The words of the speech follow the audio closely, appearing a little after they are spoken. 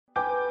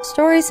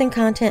Stories and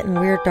content in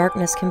Weird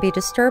Darkness can be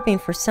disturbing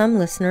for some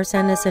listeners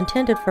and is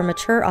intended for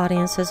mature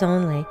audiences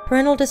only.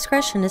 Parental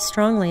discretion is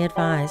strongly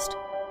advised.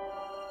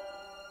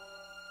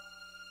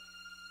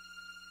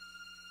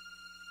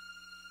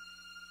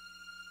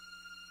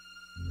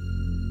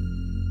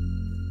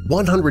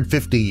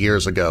 "150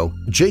 years ago,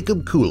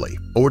 Jacob Cooley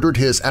ordered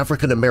his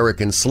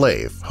African-American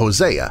slave,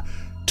 Hosea,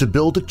 to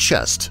build a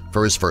chest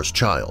for his first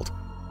child.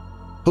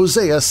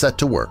 Hosea set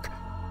to work,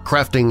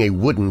 crafting a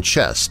wooden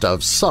chest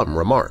of some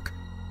remark.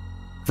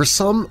 For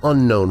some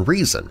unknown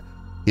reason,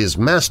 his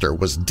master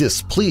was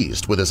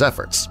displeased with his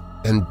efforts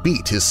and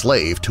beat his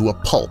slave to a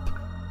pulp,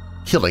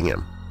 killing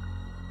him.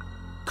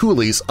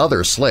 Cooley's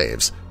other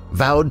slaves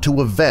vowed to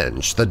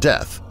avenge the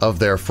death of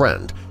their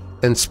friend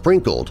and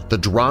sprinkled the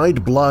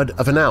dried blood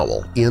of an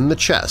owl in the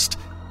chest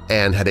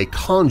and had a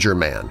conjure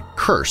man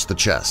curse the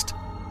chest.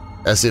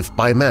 As if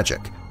by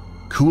magic,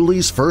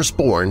 Cooley's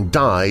firstborn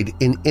died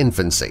in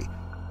infancy,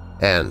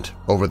 and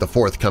over the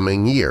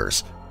forthcoming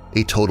years,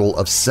 a total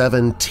of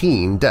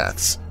 17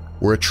 deaths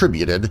were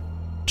attributed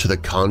to the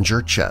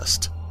Conjure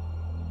Chest.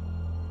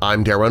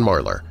 I'm Darren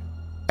Marlar,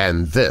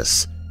 and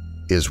this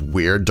is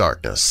Weird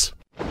Darkness.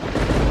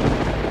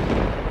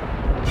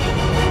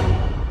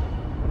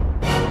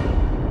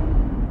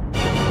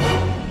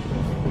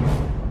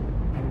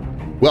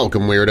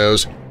 Welcome,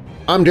 Weirdos!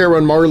 I'm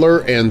Darren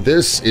Marlar, and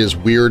this is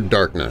Weird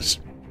Darkness.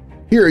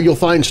 Here you'll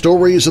find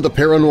stories of the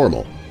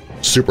paranormal,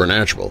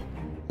 supernatural,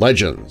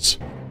 legends,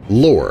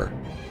 lore,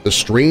 the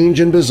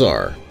strange and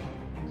bizarre,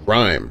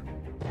 crime,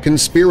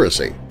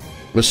 conspiracy,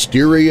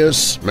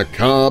 mysterious,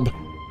 macabre,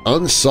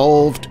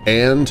 unsolved,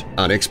 and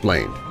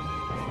unexplained.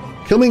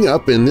 Coming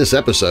up in this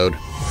episode,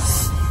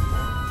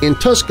 in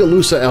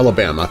Tuscaloosa,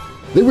 Alabama,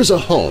 there is a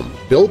home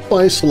built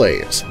by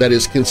slaves that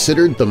is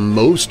considered the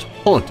most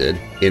haunted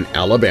in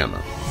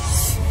Alabama.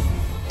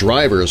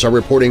 Drivers are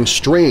reporting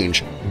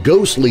strange,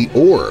 ghostly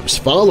orbs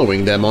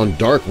following them on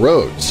dark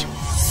roads.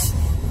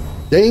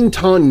 Tan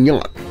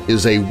Ngoc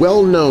is a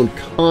well-known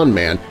con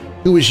man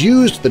who has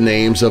used the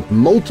names of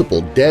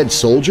multiple dead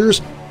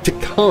soldiers to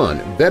con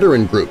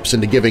veteran groups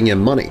into giving him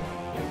money.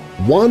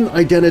 One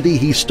identity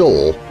he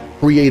stole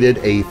created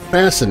a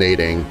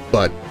fascinating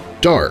but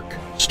dark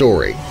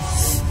story.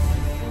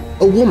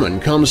 A woman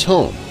comes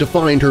home to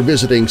find her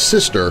visiting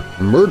sister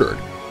murdered,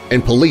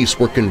 and police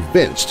were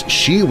convinced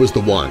she was the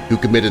one who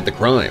committed the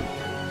crime.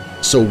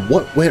 So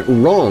what went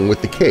wrong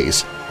with the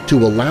case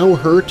to allow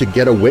her to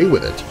get away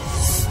with it?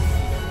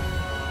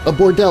 A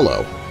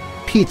bordello,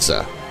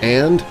 pizza,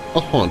 and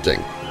a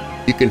haunting.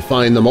 You can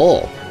find them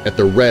all at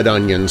the Red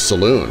Onion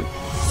Saloon.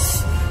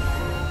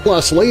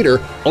 Plus,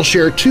 later I'll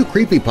share 2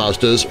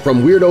 creepypastas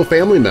from Weirdo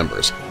family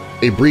members,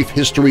 a brief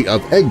history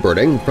of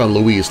Egberting from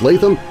Louise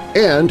Latham,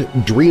 and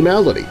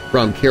Dreamality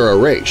from Kara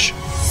Raisch.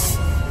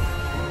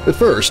 But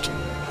first,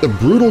 the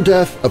brutal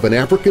death of an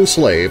African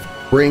slave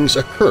brings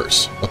a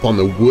curse upon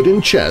the wooden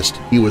chest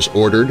he was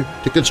ordered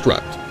to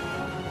construct.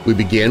 We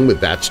begin with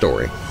that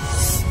story.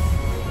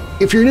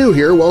 If you're new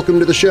here, welcome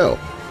to the show.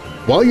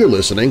 While you're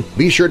listening,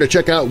 be sure to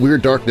check out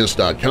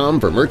WeirdDarkness.com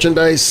for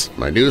merchandise,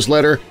 my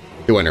newsletter,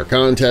 to enter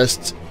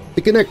contests,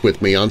 to connect with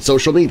me on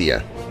social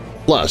media.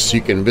 Plus,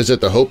 you can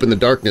visit the Hope in the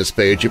Darkness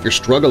page if you're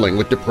struggling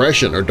with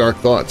depression or dark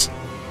thoughts.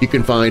 You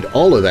can find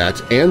all of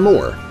that and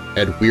more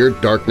at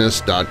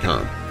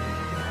WeirdDarkness.com.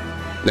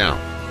 Now,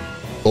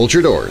 bolt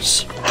your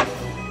doors,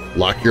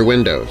 lock your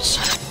windows,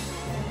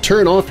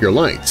 turn off your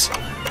lights,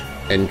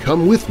 and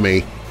come with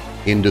me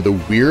into the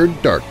Weird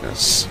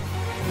Darkness.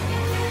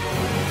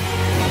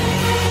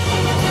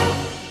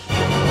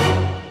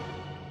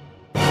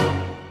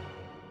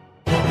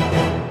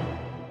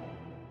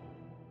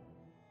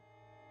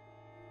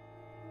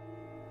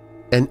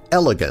 An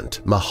elegant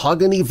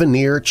mahogany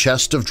veneer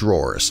chest of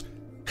drawers,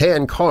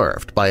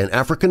 hand-carved by an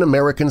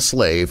African-American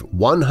slave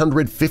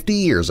 150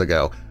 years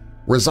ago,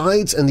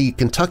 resides in the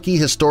Kentucky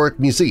Historic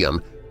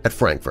Museum at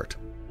Frankfort.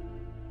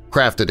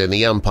 Crafted in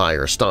the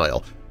Empire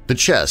style, the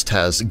chest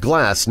has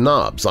glass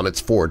knobs on its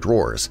 4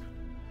 drawers.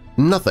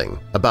 Nothing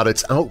about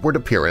its outward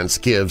appearance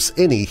gives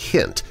any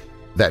hint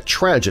that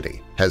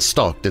tragedy has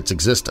stalked its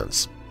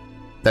existence,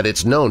 that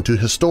it's known to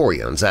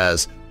historians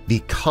as the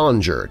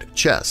Conjured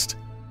Chest.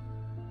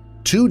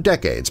 2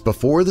 decades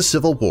before the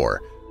Civil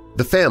War,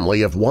 the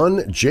family of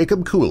one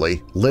Jacob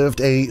Cooley lived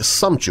a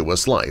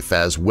sumptuous life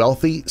as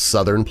wealthy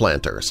Southern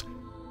planters.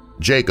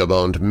 Jacob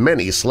owned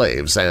many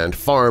slaves and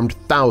farmed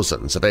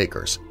thousands of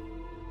acres.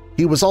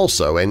 He was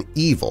also an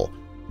evil,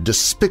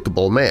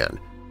 despicable man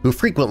who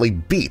frequently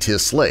beat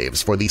his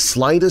slaves for the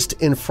slightest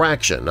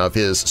infraction of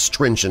his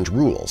stringent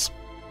rules.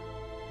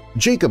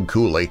 Jacob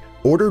Cooley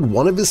ordered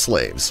one of his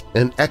slaves,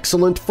 an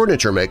excellent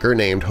furniture maker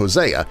named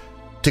Hosea,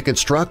 to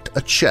construct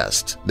a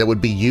chest that would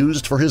be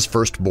used for his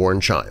firstborn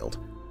child.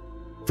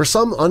 For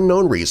some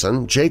unknown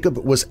reason, Jacob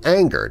was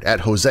angered at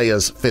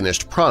Hosea's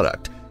finished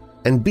product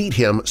and beat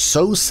him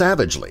so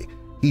savagely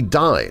he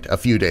died a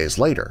few days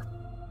later.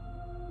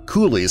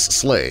 Cooley's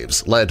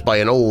slaves, led by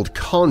an old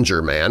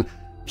conjure man,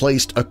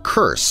 placed a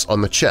curse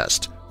on the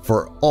chest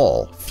for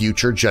all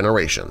future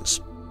generations.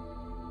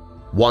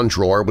 One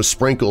drawer was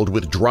sprinkled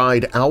with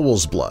dried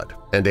owl's blood,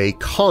 and a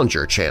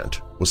conjure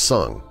chant was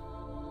sung.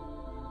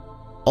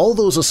 All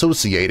those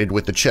associated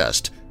with the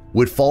chest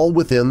would fall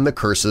within the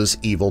curse's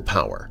evil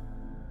power.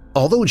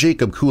 Although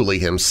Jacob Cooley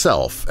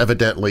himself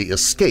evidently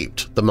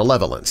escaped the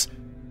malevolence,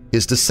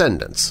 his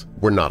descendants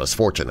were not as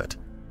fortunate.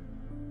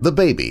 The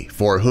baby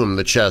for whom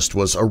the chest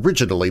was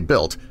originally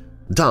built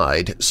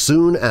died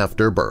soon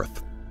after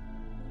birth.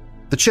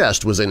 The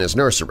chest was in his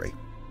nursery.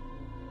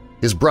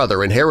 His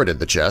brother inherited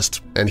the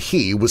chest, and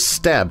he was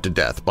stabbed to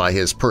death by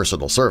his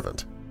personal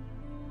servant.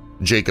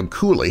 Jacob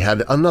Cooley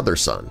had another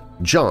son,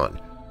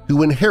 John,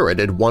 who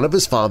inherited one of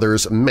his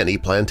father's many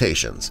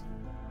plantations.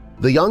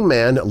 The young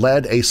man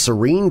led a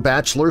serene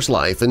bachelor's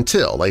life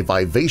until a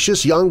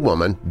vivacious young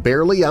woman,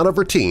 barely out of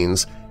her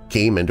teens,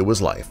 came into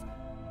his life.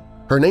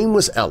 Her name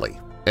was Ellie,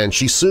 and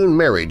she soon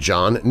married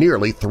John,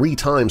 nearly 3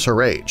 times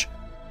her age.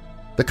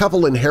 The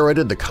couple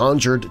inherited the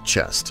conjured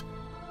chest.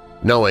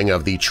 Knowing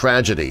of the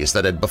tragedies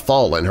that had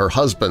befallen her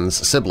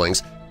husband's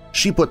siblings,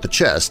 she put the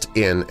chest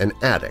in an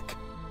attic.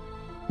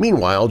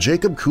 Meanwhile,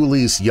 Jacob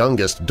Cooley's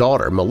youngest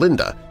daughter,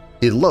 Melinda,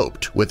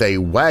 eloped with a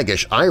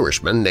waggish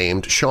Irishman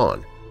named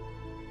Sean.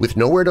 With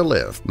nowhere to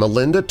live,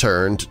 Melinda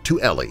turned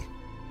to Ellie.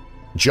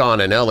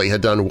 John and Ellie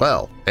had done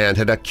well and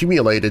had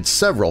accumulated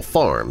several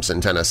farms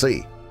in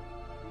Tennessee.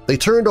 They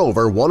turned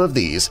over one of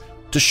these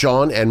to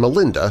Sean and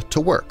Melinda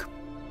to work.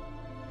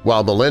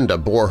 While Melinda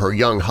bore her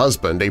young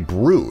husband a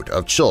brood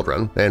of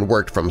children and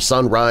worked from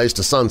sunrise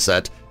to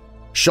sunset,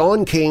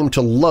 Sean came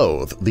to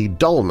loathe the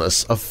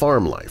dullness of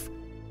farm life.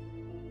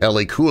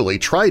 Ellie Cooley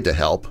tried to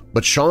help,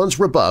 but Sean's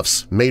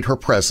rebuffs made her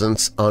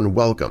presence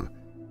unwelcome.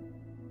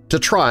 To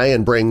try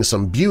and bring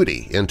some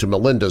beauty into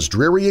Melinda's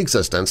dreary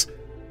existence,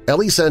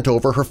 Ellie sent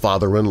over her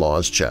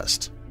father-in-law's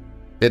chest.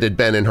 It had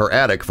been in her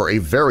attic for a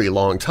very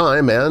long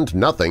time and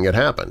nothing had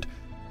happened.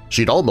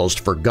 She'd almost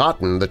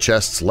forgotten the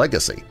chest's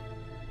legacy.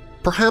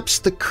 Perhaps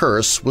the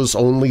curse was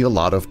only a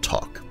lot of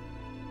talk.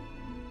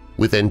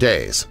 Within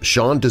days,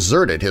 Sean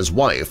deserted his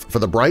wife for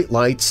the bright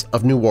lights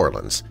of New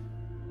Orleans.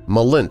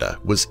 Melinda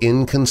was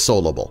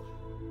inconsolable.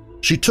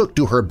 She took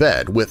to her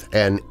bed with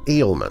an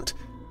ailment.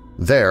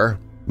 There,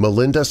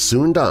 Melinda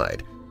soon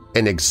died,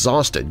 an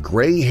exhausted,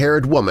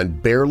 gray-haired woman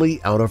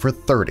barely out of her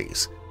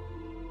 30s.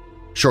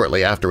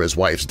 Shortly after his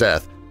wife's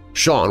death,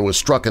 Sean was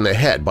struck in the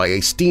head by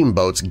a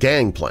steamboat's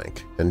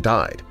gangplank and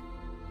died.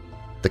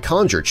 The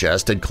Conjure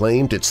Chest had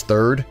claimed its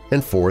 3rd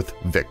and 4th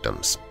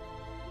victims.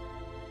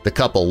 The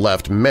couple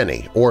left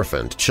many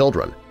orphaned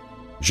children.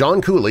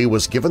 John Cooley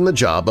was given the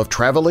job of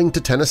traveling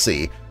to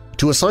Tennessee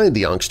to assign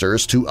the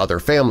youngsters to other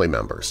family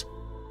members.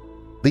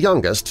 The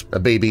youngest, a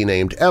baby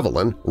named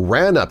Evelyn,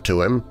 ran up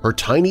to him, her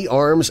tiny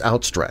arms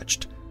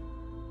outstretched.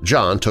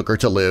 John took her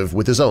to live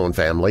with his own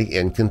family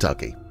in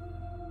Kentucky.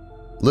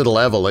 Little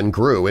Evelyn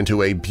grew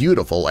into a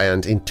beautiful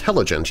and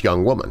intelligent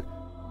young woman.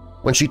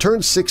 When she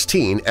turned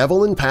 16,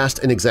 Evelyn passed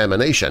an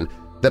examination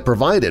that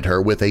provided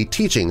her with a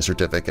teaching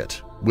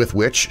certificate, with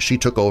which she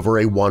took over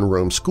a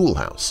one-room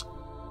schoolhouse.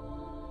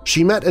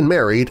 She met and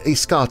married a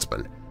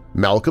Scotsman,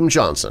 Malcolm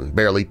Johnson,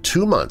 barely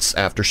 2 months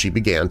after she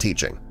began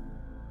teaching.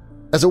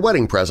 As a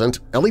wedding present,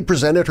 Ellie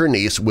presented her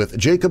niece with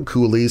Jacob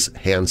Cooley's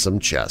handsome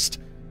chest,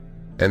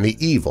 and the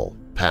evil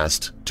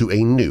passed to a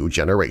new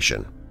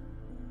generation.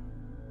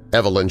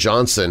 Evelyn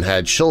Johnson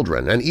had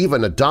children and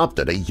even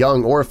adopted a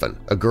young orphan,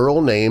 a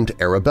girl named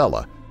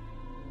Arabella.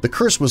 The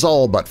curse was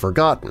all but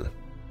forgotten.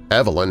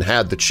 Evelyn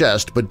had the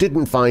chest but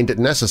didn't find it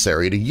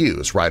necessary to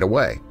use right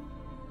away.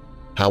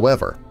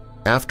 However,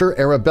 after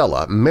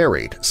Arabella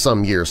married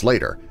some years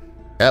later,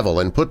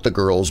 Evelyn put the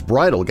girl's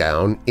bridal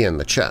gown in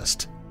the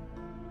chest.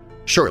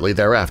 Shortly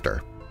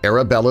thereafter,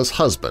 Arabella's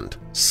husband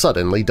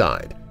suddenly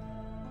died.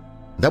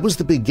 That was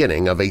the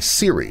beginning of a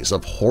series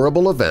of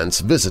horrible events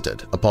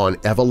visited upon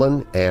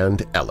Evelyn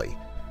and Ellie.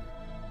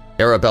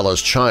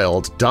 Arabella's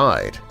child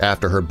died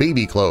after her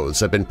baby clothes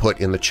had been put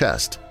in the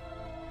chest.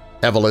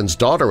 Evelyn's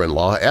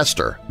daughter-in-law,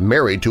 Esther,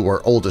 married to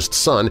her oldest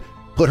son,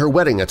 put her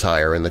wedding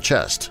attire in the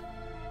chest.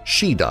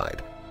 She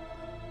died.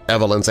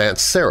 Evelyn's Aunt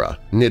Sarah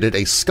knitted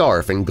a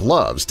scarf and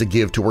gloves to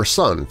give to her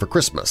son for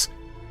Christmas.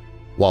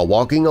 While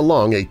walking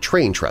along a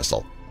train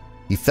trestle,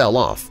 he fell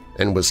off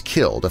and was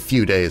killed a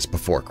few days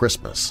before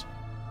Christmas.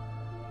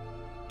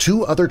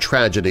 2 other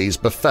tragedies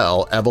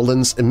befell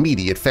Evelyn's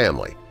immediate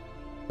family.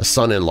 A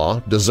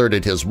son-in-law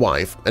deserted his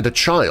wife, and a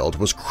child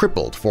was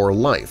crippled for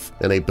life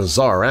in a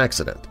bizarre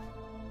accident.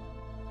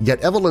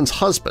 Yet Evelyn's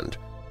husband,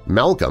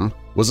 Malcolm,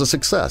 was a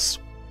success.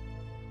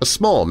 A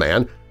small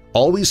man,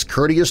 always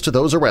courteous to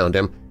those around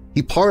him,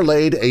 he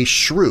parlayed a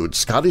shrewd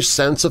Scottish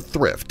sense of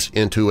thrift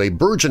into a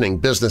burgeoning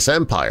business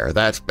empire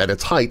that, at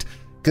its height,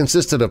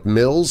 consisted of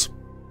mills,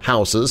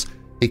 houses,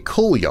 a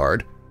coal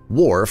yard,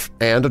 wharf,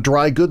 and a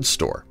dry goods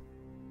store.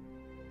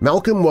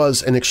 Malcolm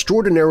was an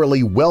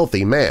extraordinarily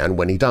wealthy man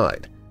when he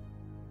died.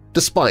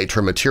 Despite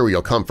her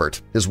material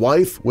comfort, his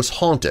wife was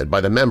haunted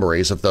by the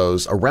memories of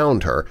those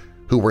around her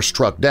who were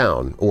struck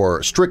down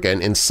or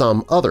stricken in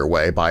some other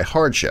way by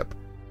hardship.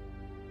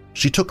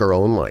 She took her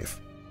own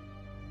life.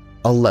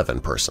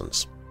 11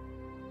 persons.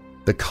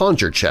 the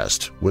Conjure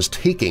Chest was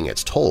taking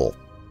its toll.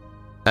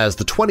 As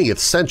the 20th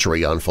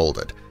century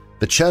unfolded,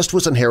 the chest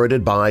was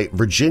inherited by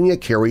Virginia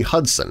Carey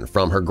Hudson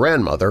from her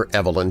grandmother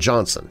Evelyn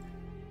Johnson.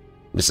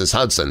 Mrs.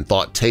 Hudson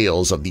thought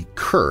tales of the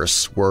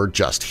curse were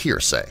just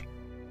hearsay.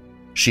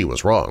 She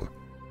was wrong.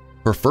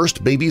 Her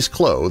first baby's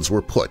clothes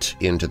were put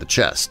into the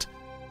chest.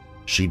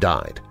 She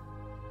died.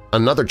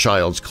 Another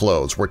child's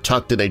clothes were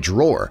tucked in a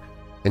drawer,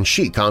 and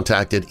she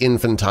contacted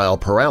infantile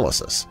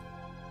paralysis.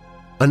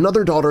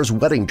 Another daughter's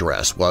wedding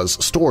dress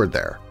was stored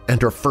there,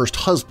 and her first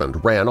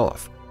husband ran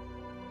off.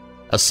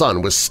 A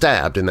son was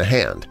stabbed in the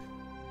hand.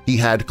 He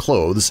had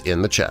clothes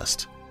in the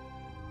chest.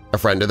 A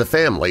friend of the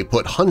family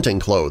put hunting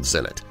clothes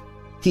in it.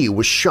 He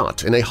was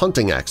shot in a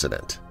hunting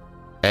accident.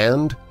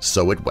 And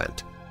so it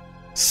went.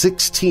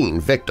 16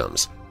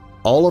 victims,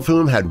 all of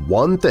whom had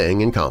one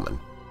thing in common.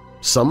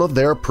 Some of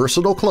their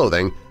personal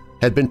clothing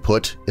had been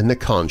put in the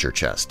Conjure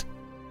Chest.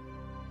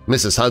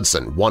 Mrs.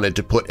 Hudson wanted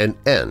to put an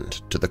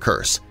end to the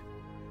curse.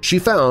 She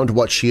found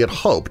what she had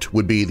hoped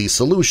would be the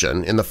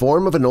solution in the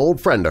form of an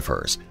old friend of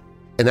hers,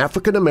 an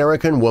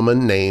African-American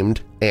woman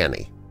named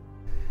Annie.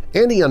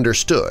 Annie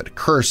understood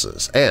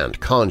curses and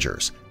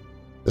conjures.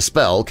 The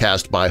spell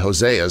cast by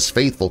Hosea's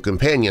faithful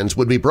companions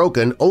would be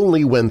broken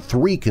only when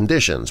 3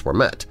 conditions were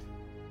met.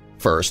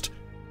 First,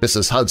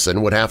 Mrs.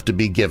 Hudson would have to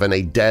be given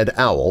a dead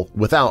owl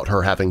without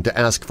her having to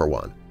ask for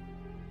one.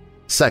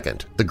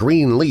 Second, the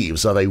green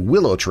leaves of a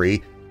willow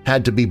tree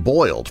had to be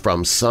boiled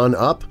from sun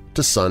up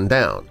to sun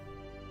down.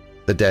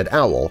 The dead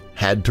owl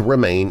had to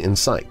remain in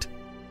sight.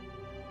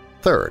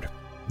 Third,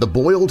 the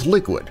boiled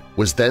liquid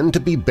was then to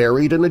be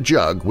buried in a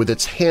jug with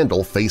its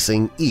handle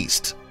facing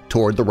east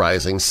toward the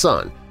rising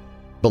sun,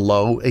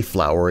 below a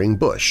flowering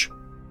bush.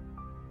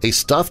 A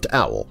stuffed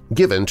owl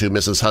given to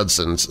Mrs.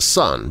 Hudson's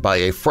son by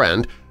a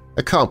friend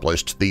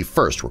accomplished the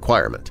first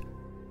requirement.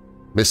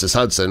 Mrs.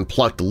 Hudson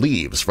plucked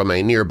leaves from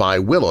a nearby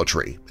willow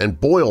tree and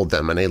boiled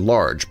them in a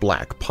large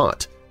black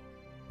pot.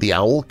 The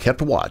owl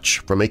kept watch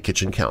from a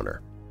kitchen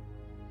counter.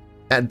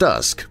 At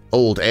dusk,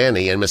 old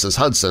Annie and Mrs.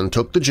 Hudson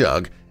took the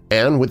jug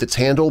and, with its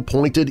handle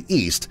pointed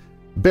east,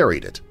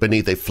 buried it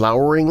beneath a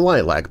flowering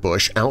lilac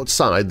bush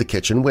outside the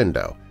kitchen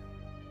window.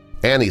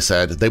 Annie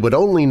said they would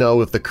only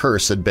know if the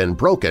curse had been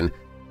broken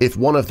if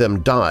one of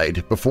them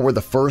died before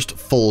the first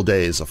full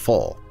days of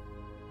fall.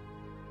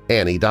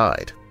 Annie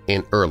died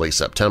in early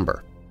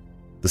September,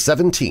 the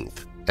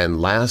 17th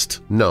and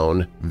last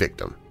known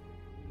victim.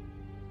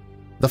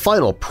 The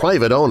final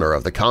private owner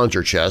of the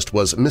Conjure Chest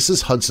was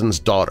Mrs. Hudson's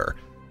daughter,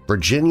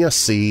 Virginia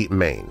C.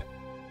 Main.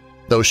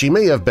 Though she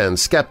may have been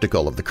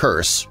skeptical of the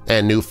curse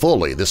and knew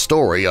fully the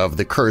story of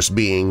the curse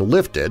being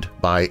lifted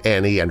by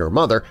Annie and her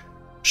mother,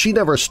 she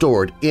never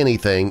stored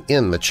anything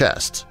in the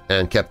chest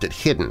and kept it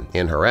hidden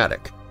in her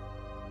attic.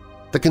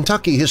 The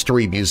Kentucky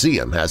History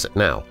Museum has it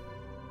now.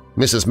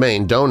 Mrs.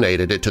 Main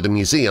donated it to the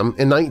museum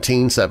in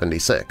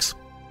 1976.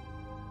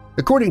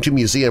 According to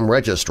museum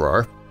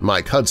registrar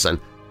Mike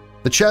Hudson,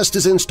 the chest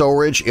is in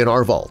storage in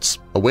our vaults,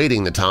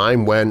 awaiting the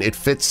time when it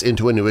fits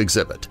into a new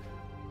exhibit.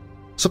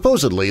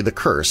 Supposedly, the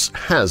curse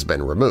has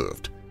been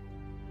removed.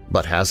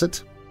 But has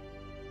it?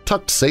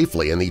 Tucked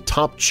safely in the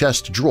top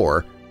chest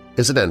drawer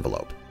is an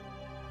envelope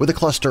with a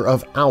cluster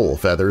of owl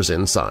feathers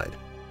inside.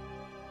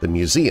 The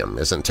museum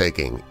isn't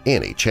taking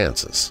any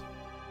chances.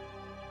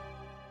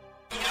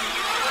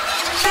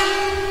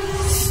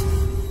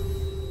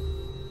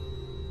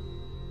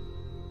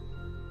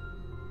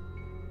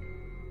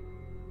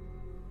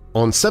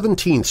 On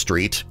 17th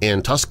Street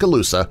in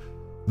Tuscaloosa,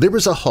 there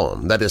is a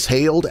home that is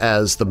hailed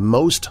as the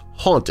most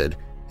haunted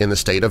in the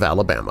state of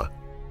Alabama.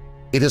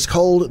 It is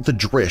called the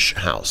Drish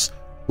House,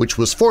 which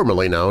was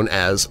formerly known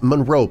as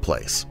Monroe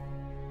Place.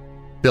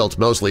 Built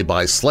mostly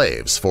by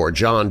slaves for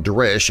John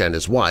Drish and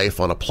his wife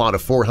on a plot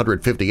of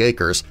 450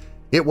 acres,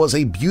 it was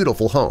a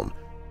beautiful home,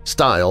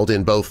 styled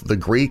in both the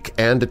Greek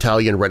and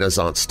Italian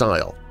Renaissance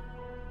style.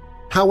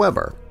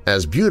 However,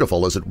 as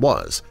beautiful as it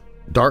was,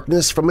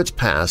 darkness from its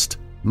past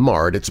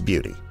marred its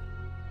beauty.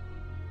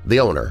 The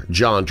owner,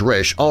 John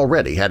Drish,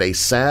 already had a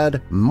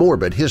sad,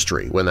 morbid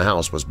history when the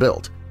house was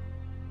built.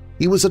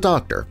 He was a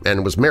doctor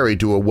and was married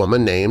to a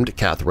woman named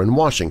Catherine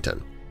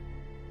Washington.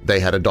 They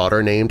had a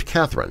daughter named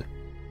Catherine.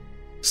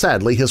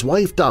 Sadly, his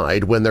wife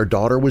died when their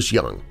daughter was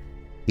young.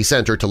 He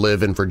sent her to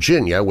live in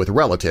Virginia with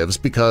relatives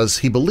because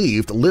he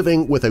believed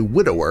living with a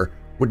widower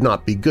would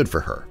not be good for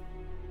her.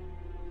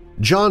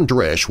 John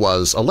Drish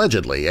was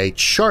allegedly a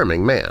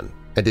charming man,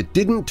 and it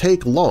didn't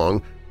take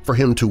long for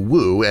him to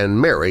woo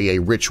and marry a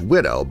rich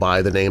widow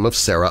by the name of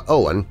Sarah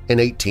Owen in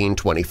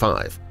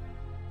 1825.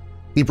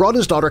 He brought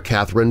his daughter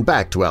Catherine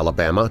back to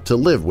Alabama to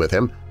live with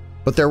him,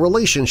 but their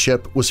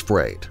relationship was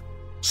frayed,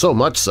 so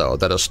much so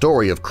that a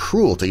story of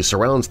cruelty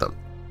surrounds them.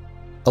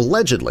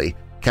 Allegedly,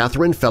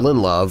 Catherine fell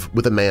in love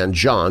with a man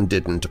John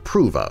didn't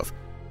approve of.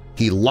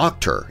 He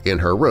locked her in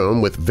her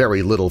room with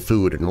very little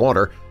food and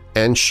water,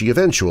 and she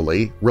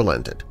eventually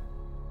relented.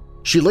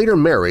 She later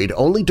married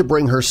only to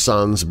bring her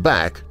sons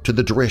back to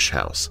the Drish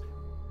house.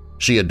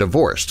 She had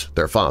divorced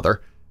their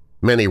father.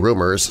 Many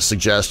rumors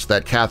suggest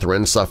that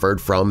Catherine suffered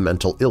from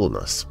mental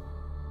illness.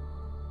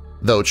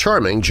 Though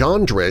charming,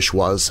 John Drish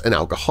was an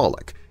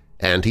alcoholic,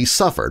 and he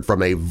suffered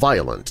from a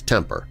violent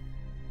temper.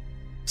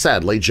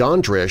 Sadly,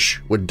 John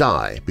Drish would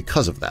die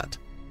because of that.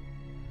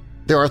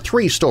 There are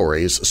 3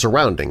 stories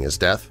surrounding his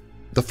death.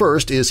 The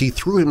first is he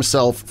threw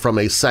himself from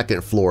a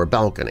second-floor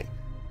balcony.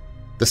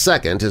 The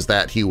second is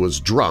that he was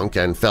drunk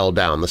and fell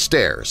down the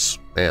stairs,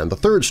 and the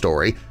third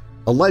story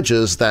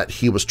alleges that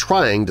he was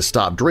trying to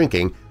stop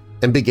drinking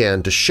and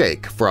began to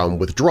shake from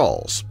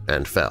withdrawals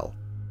and fell.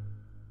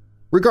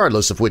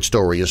 Regardless of which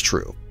story is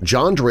true,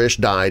 John Drish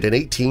died in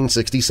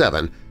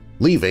 1867,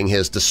 leaving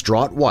his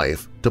distraught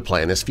wife to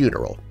plan his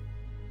funeral.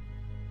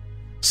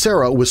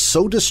 Sarah was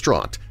so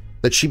distraught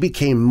that she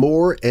became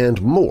more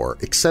and more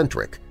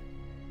eccentric.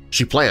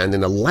 She planned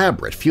an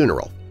elaborate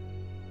funeral.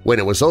 When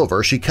it was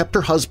over, she kept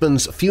her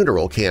husband's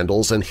funeral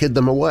candles and hid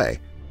them away.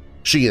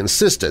 She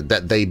insisted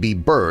that they be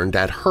burned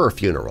at her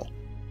funeral.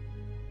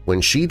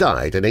 When she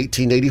died in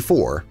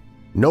 1884,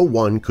 no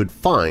one could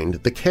find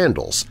the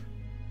candles,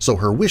 so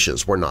her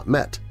wishes were not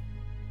met.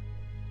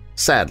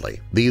 Sadly,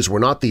 these were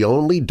not the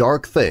only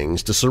dark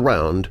things to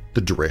surround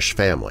the Drish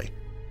family.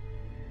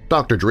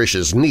 Dr.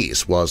 Drish's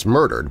niece was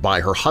murdered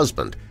by her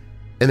husband,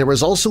 and there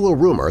was also a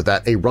rumor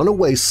that a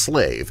runaway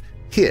slave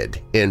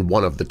hid in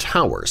one of the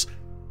towers,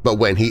 but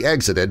when he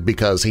exited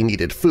because he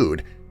needed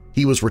food,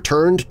 he was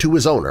returned to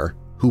his owner,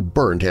 who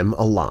burned him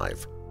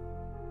alive.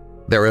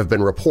 There have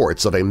been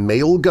reports of a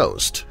male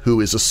ghost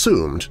who is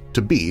assumed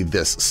to be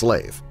this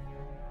slave.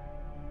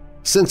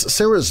 Since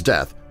Sarah's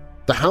death,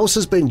 the house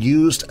has been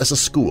used as a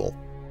school,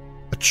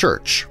 a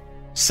church,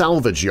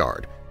 salvage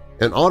yard,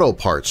 an auto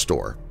parts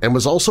store, and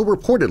was also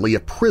reportedly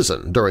a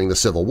prison during the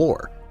Civil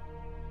War.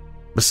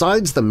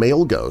 Besides the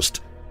male ghost,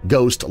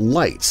 ghost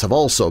lights have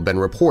also been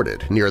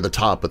reported near the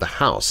top of the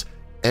house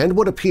and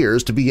what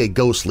appears to be a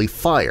ghostly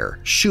fire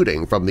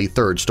shooting from the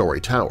third-story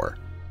tower.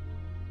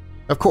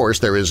 Of course,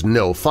 there is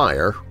no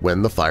fire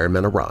when the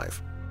firemen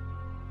arrive.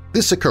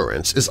 This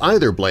occurrence is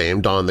either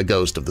blamed on the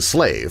ghost of the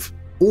slave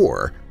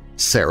or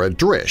Sarah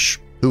Drish,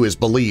 who is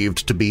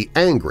believed to be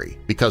angry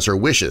because her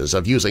wishes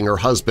of using her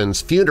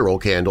husband's funeral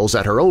candles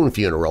at her own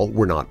funeral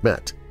were not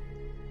met.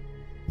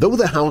 Though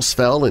the house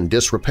fell in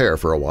disrepair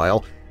for a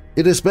while,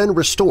 it has been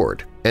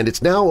restored and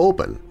it's now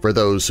open for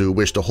those who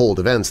wish to hold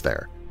events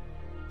there.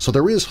 So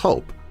there is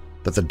hope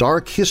that the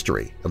dark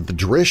history of the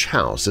Drish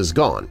house is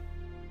gone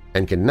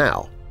and can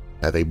now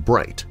have a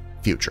bright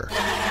future.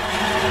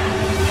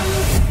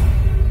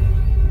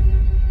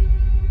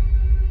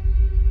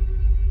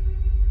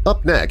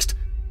 Up next,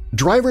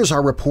 drivers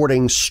are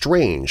reporting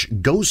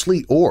strange,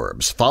 ghostly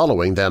orbs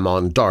following them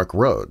on dark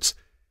roads.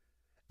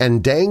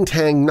 And Tan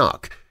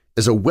Ngoc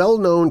is a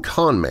well-known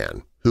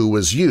conman who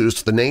was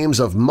used the names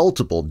of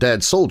multiple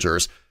dead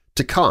soldiers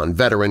to con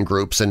veteran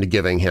groups into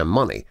giving him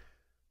money.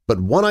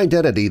 But one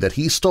identity that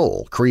he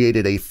stole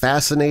created a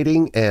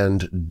fascinating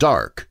and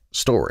dark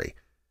story.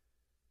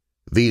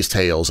 These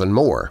tales and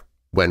more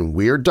when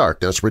Weird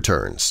Darkness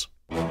returns.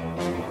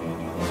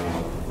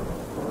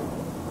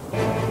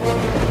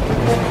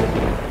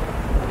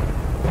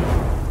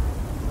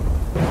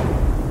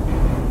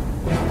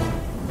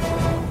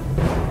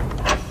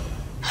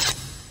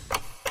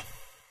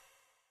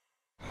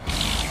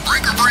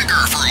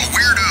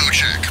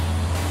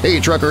 Hey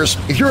truckers,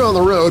 if you're on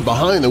the road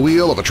behind the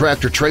wheel of a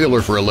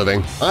tractor-trailer for a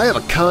living, I have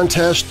a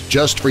contest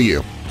just for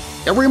you.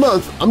 Every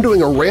month, I'm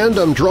doing a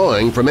random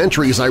drawing from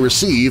entries I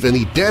receive in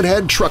the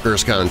Deadhead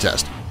Truckers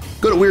Contest.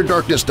 Go to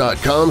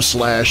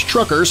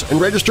WeirdDarkness.com/truckers and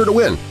register to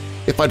win.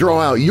 If I draw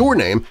out your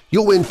name,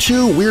 you'll win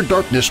 2 Weird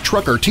Darkness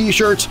Trucker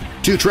t-shirts,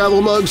 2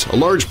 travel mugs, a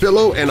large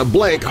pillow, and a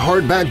blank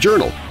hardback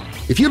journal.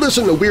 If you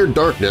listen to Weird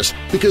Darkness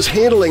because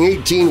handling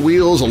 18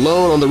 wheels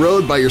alone on the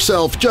road by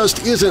yourself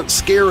just isn't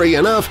scary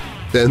enough,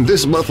 then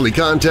this monthly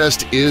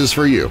contest is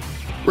for you.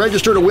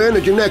 Register to win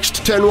at your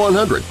next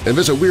 10-100 and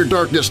visit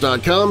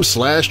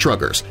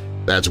WeirdDarkness.com/truckers.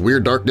 That's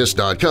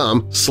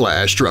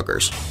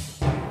WeirdDarkness.com/truckers.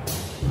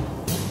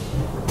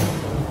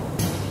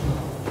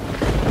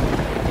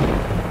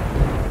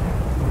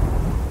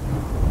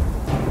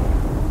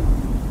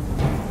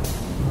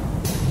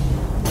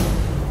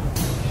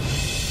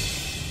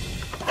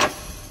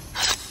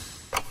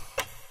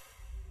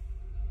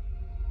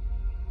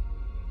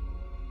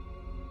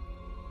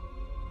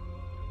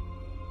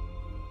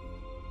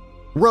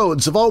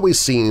 Roads have always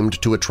seemed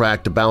to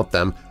attract about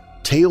them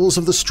tales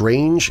of the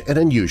strange and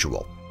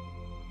unusual.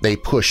 They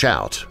push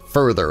out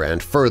further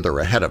and further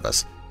ahead of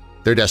us,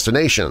 their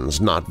destinations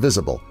not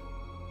visible,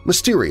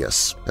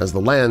 mysterious as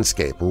the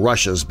landscape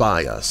rushes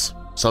by us,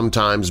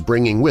 sometimes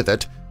bringing with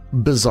it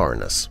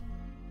bizarreness.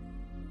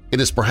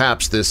 It is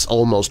perhaps this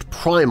almost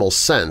primal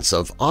sense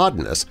of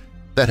oddness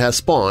that has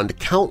spawned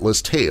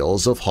countless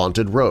tales of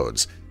haunted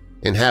roads,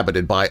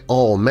 inhabited by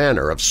all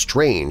manner of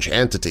strange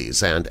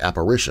entities and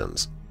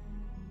apparitions.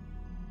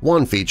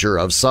 One feature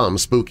of some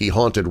spooky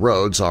haunted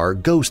roads are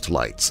ghost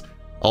lights,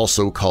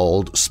 also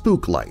called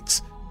spook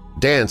lights,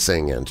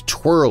 dancing and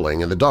twirling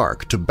in the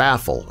dark to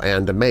baffle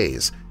and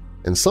amaze,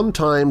 and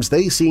sometimes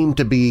they seem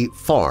to be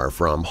far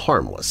from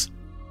harmless.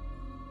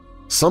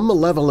 some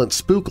malevolent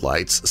spook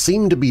lights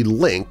seem to be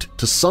linked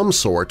to some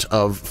sort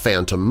of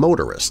phantom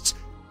motorists,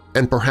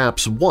 and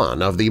perhaps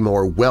one of the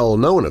more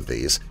well-known of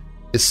these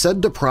is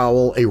said to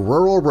prowl a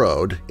rural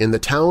road in the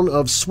town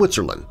of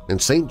Switzerland in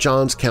St.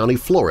 Johns County,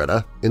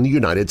 Florida, in the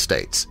United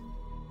States.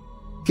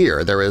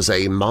 Here there is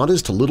a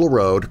modest little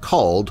road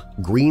called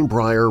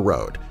Greenbrier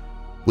Road,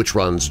 which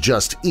runs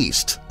just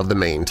east of the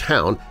main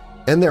town,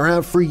 and there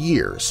have for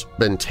years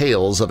been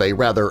tales of a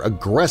rather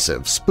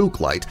aggressive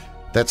spook light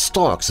that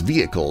stalks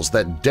vehicles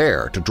that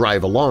dare to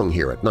drive along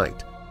here at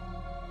night.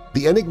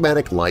 The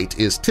enigmatic light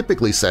is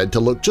typically said to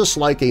look just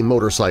like a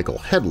motorcycle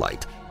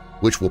headlight,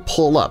 which will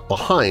pull up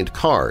behind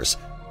cars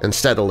and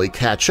steadily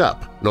catch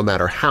up no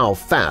matter how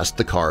fast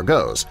the car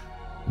goes,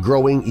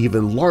 growing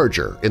even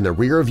larger in the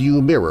rear-view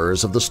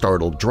mirrors of the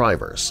startled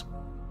drivers.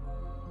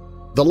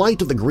 The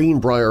light of the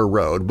Greenbrier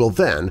Road will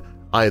then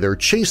either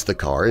chase the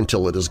car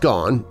until it is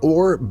gone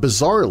or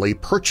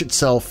bizarrely perch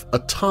itself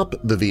atop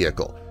the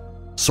vehicle,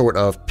 sort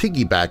of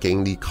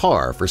piggybacking the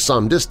car for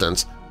some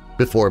distance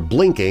before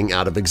blinking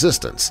out of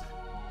existence,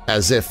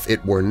 as if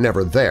it were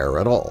never there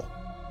at all.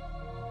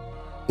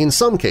 In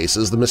some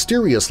cases, the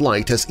mysterious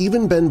light has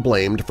even been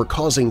blamed for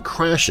causing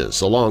crashes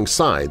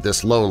alongside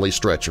this lonely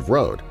stretch of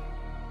road.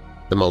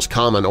 The most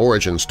common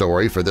origin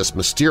story for this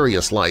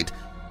mysterious light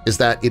is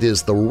that it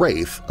is the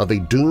wraith of a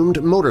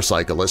doomed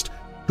motorcyclist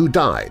who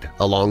died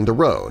along the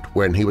road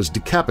when he was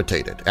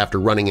decapitated after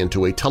running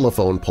into a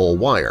telephone pole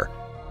wire,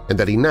 and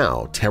that he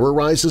now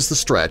terrorizes the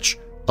stretch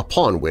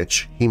upon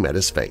which he met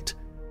his fate,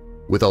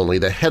 with only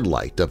the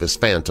headlight of his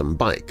phantom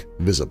bike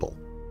visible.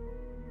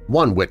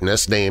 One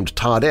witness named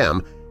Todd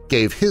M.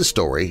 gave his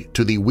story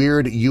to the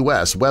Weird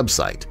US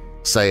website,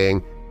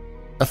 saying,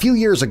 "A few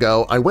years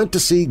ago I went to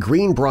see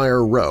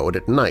Greenbrier Road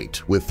at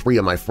night with 3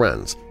 of my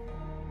friends.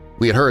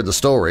 We had heard the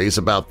stories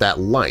about that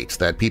light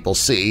that people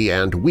see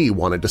and we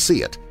wanted to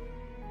see it.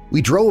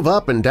 We drove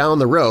up and down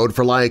the road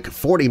for like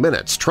 40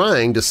 minutes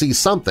trying to see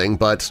something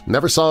but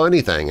never saw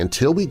anything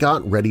until we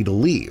got ready to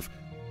leave.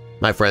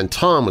 My friend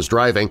Tom was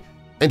driving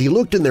and he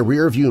looked in the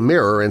rearview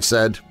mirror and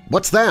said,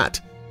 'What's that?'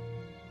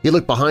 He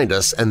looked behind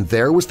us and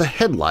there was the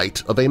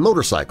headlight of a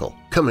motorcycle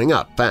coming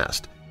up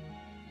fast.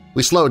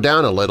 We slowed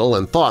down a little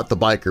and thought the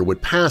biker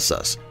would pass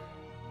us.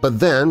 But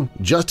then,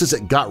 just as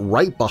it got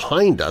right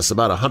behind us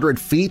about 100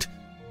 feet,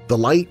 the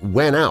light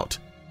went out.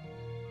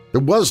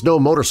 There was no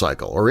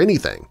motorcycle or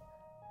anything.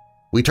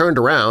 We turned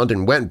around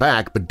and went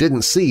back but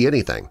didn't see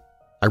anything.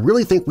 I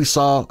really think we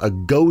saw a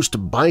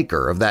ghost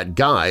biker of that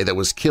guy that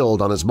was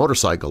killed on his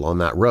motorcycle on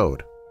that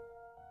road."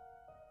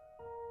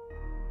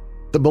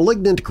 The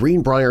malignant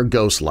Greenbrier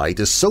ghost light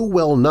is so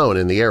well known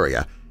in the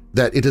area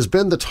that it has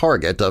been the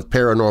target of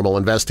paranormal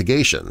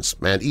investigations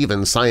and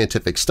even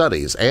scientific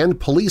studies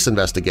and police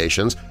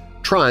investigations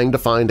trying to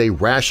find a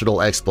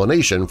rational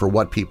explanation for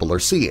what people are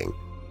seeing,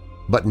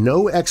 but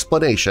no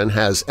explanation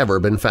has ever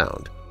been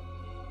found.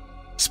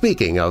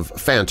 Speaking of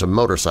phantom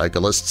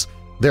motorcyclists,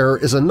 there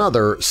is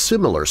another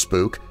similar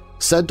spook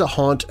said to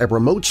haunt a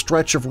remote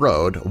stretch of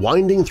road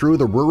winding through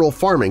the rural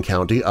farming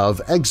county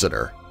of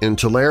Exeter in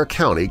Tulare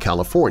County,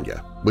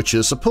 California, which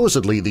is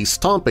supposedly the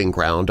stomping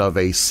ground of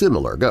a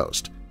similar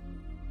ghost.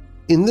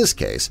 In this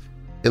case,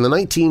 in the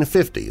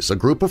 1950s, a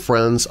group of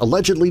friends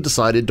allegedly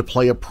decided to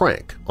play a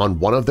prank on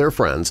one of their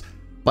friends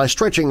by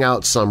stretching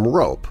out some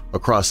rope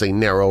across a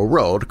narrow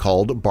road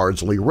called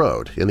Bardsley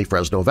Road in the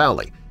Fresno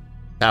Valley,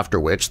 after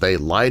which they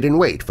lied in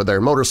wait for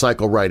their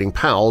motorcycle-riding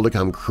pal to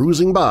come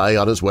cruising by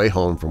on his way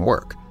home from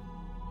work.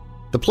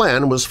 The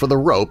plan was for the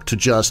rope to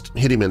just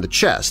hit him in the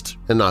chest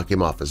and knock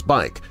him off his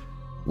bike,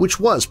 which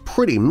was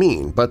pretty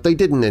mean, but they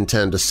didn't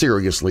intend to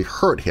seriously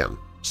hurt him,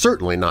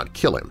 certainly not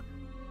kill him.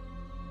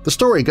 The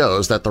story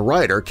goes that the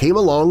rider came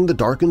along the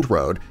darkened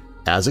road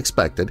as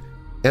expected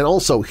and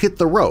also hit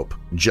the rope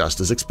just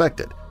as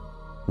expected.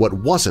 What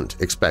wasn't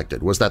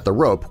expected was that the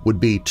rope would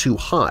be too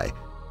high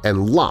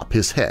and lop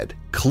his head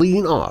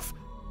clean off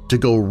to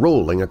go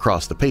rolling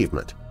across the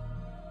pavement.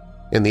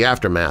 In the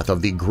aftermath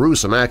of the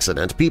gruesome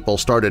accident, people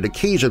started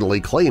occasionally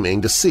claiming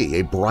to see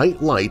a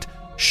bright light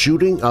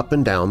shooting up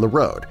and down the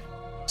road,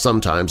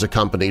 sometimes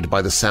accompanied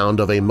by the sound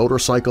of a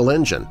motorcycle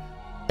engine,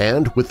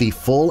 and with the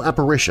full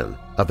apparition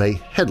of a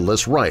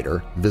headless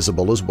rider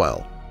visible as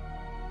well.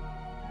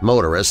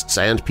 Motorists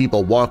and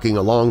people walking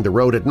along the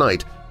road at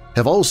night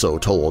have also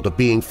told of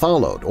being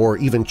followed or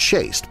even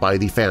chased by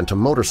the phantom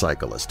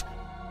motorcyclist,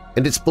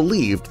 and it's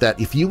believed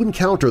that if you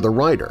encounter the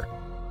rider,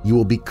 you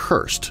will be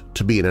cursed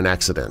to be in an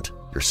accident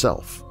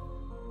yourself.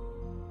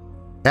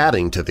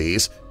 Adding to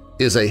these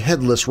is a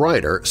headless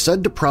rider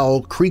said to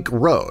prowl Creek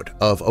Road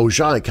of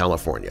Ojai,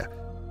 California,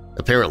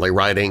 apparently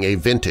riding a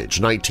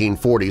vintage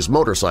 1940s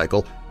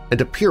motorcycle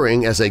and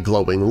appearing as a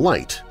glowing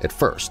light at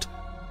first,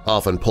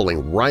 often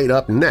pulling right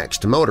up next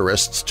to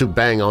motorists to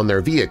bang on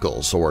their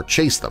vehicles or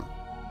chase them.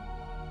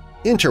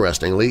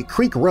 Interestingly,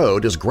 Creek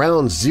Road is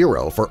ground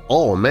zero for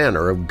all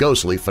manner of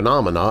ghostly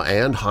phenomena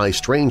and high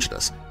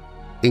strangeness,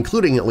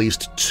 including at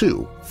least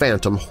 2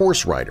 phantom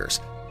horse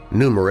riders,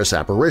 numerous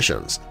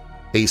apparitions,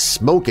 a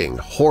smoking,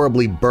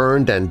 horribly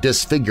burned and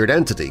disfigured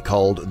entity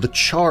called the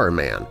Char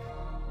Man,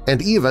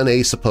 and even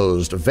a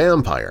supposed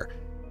vampire,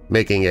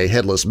 making a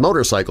headless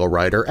motorcycle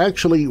rider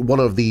actually one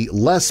of the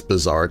less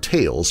bizarre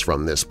tales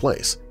from this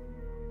place.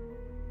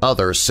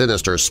 Other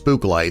sinister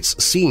spook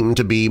lights seem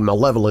to be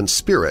malevolent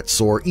spirits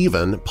or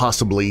even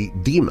possibly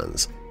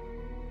demons.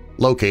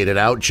 Located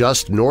out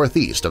just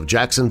northeast of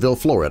Jacksonville,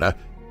 Florida,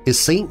 is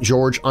St.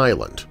 George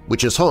Island,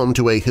 which is home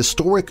to a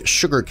historic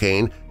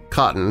sugarcane,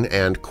 cotton,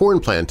 and corn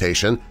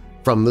plantation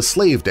from the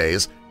slave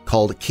days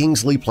called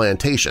Kingsley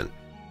Plantation,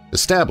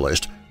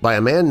 established by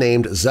a man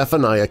named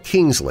Zephaniah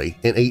Kingsley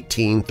in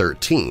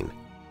 1813.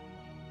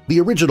 The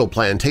original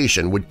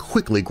plantation would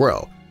quickly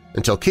grow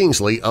until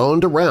Kingsley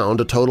owned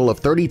around a total of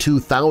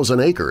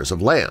 32,000 acres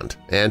of land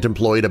and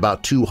employed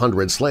about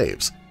 200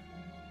 slaves.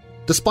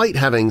 Despite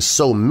having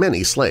so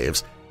many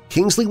slaves,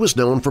 Kingsley was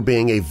known for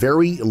being a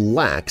very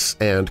lax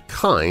and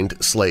kind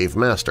slave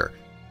master,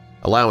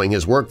 allowing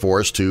his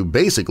workforce to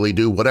basically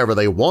do whatever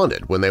they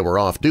wanted when they were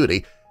off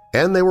duty,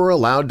 and they were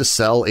allowed to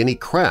sell any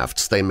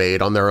crafts they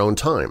made on their own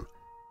time.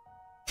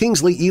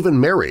 Kingsley even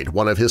married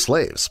one of his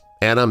slaves,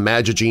 Anna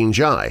Magigene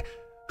Jai,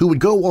 who would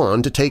go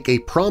on to take a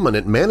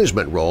prominent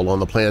management role on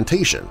the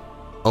plantation,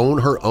 own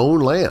her own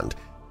land,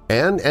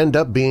 and end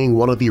up being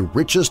one of the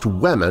richest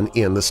women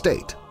in the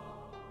state.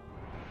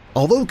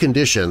 Although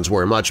conditions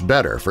were much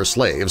better for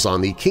slaves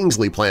on the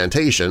Kingsley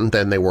plantation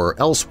than they were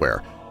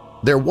elsewhere,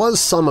 there was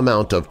some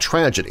amount of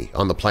tragedy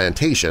on the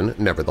plantation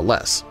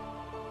nevertheless.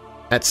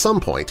 At some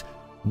point,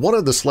 one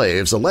of the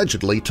slaves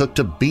allegedly took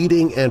to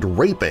beating and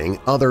raping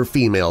other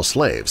female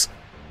slaves,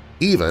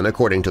 even,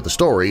 according to the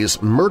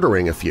stories,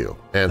 murdering a few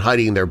and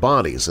hiding their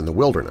bodies in the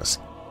wilderness.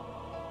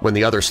 When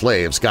the other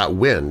slaves got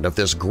wind of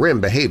this grim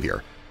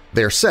behavior,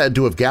 they're said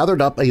to have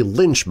gathered up a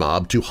lynch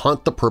mob to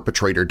hunt the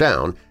perpetrator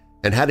down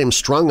and had him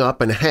strung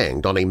up and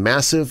hanged on a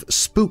massive,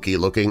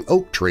 spooky-looking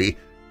oak tree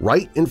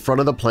right in front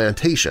of the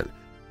plantation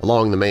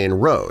along the main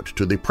road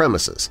to the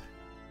premises,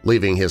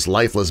 leaving his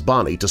lifeless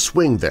body to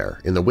swing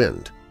there in the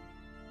wind.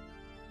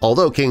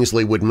 Although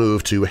Kingsley would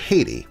move to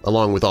Haiti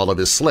along with all of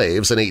his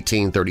slaves in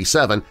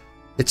 1837,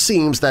 it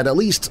seems that at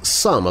least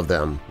some of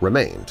them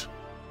remained,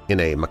 in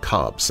a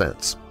macabre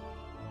sense.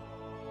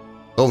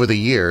 Over the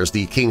years,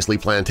 the Kingsley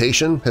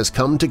plantation has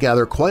come to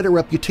gather quite a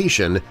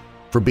reputation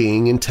for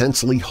being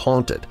intensely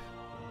haunted,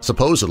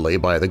 supposedly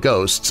by the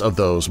ghosts of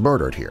those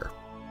murdered here.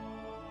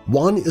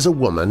 One is a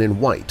woman in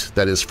white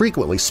that is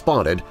frequently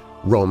spotted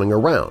roaming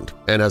around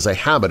and has a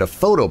habit of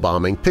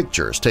photobombing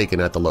pictures taken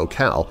at the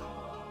locale,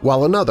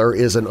 while another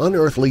is an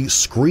unearthly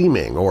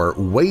screaming or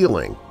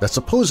wailing that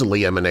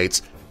supposedly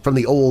emanates from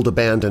the old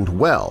abandoned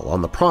well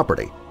on the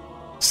property,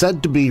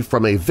 said to be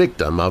from a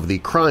victim of the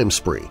crime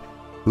spree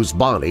whose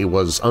body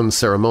was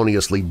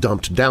unceremoniously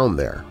dumped down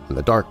there in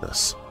the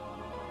darkness.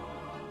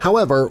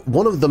 However,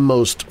 one of the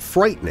most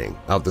frightening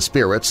of the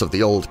spirits of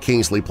the old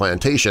Kingsley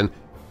plantation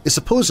is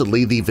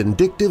supposedly the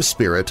vindictive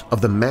spirit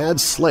of the mad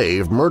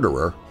slave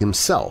murderer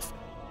himself,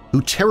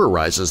 who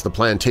terrorizes the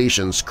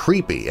plantation's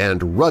creepy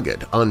and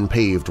rugged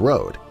unpaved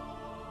road.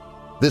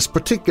 This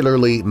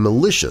particularly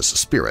malicious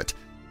spirit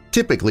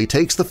typically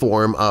takes the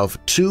form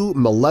of two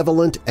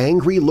malevolent,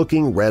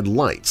 angry-looking red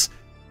lights,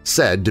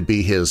 said to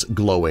be his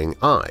glowing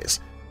eyes,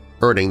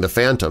 earning the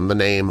phantom the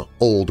name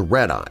Old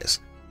Red Eyes.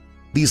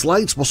 These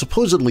lights will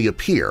supposedly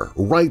appear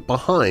right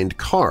behind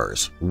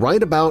cars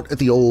right about at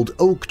the old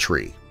oak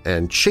tree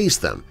and chase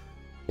them,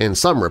 in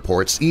some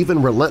reports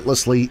even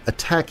relentlessly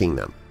attacking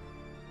them.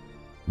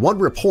 One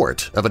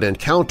report of an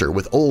encounter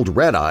with Old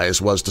Red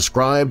Eyes was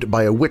described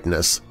by a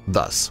witness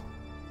thus: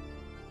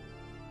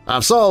 "I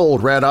saw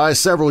Old Red Eyes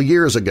several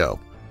years ago.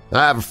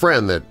 I have a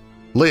friend that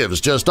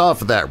lives just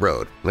off of that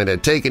road and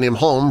had taken him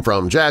home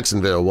from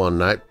Jacksonville one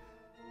night.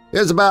 It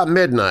was about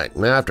midnight,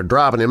 and after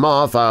dropping him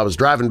off, I was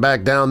driving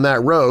back down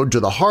that road to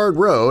the hard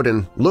road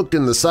and looked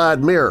in the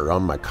side mirror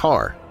on my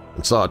car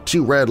and saw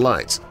two red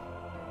lights.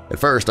 At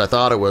first I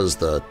thought it was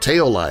the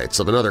tail lights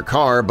of another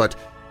car, but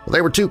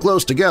they were too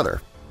close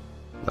together.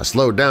 I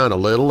slowed down a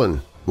little and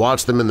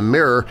watched them in the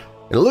mirror,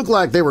 and it looked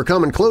like they were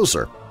coming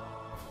closer.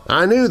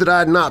 I knew that I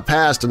had not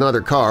passed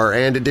another car,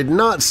 and it did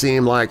not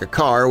seem like a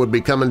car would be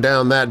coming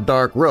down that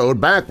dark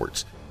road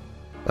backwards.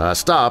 I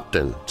stopped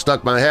and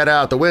stuck my head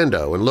out the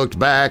window and looked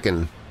back,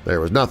 and there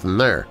was nothing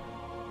there.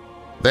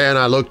 Then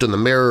I looked in the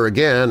mirror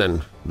again,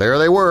 and there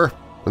they were,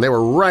 and they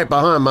were right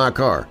behind my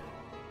car.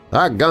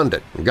 I gunned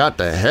it and got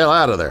the hell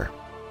out of there.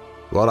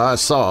 What I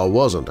saw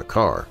wasn't a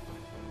car."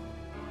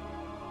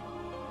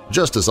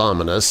 Just as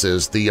ominous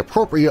is the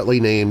appropriately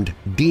named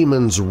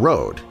Demon's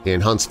Road in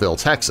Huntsville,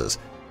 Texas,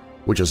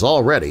 which is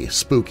already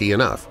spooky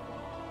enough,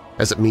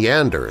 as it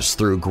meanders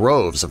through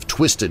groves of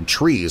twisted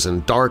trees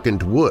and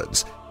darkened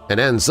woods and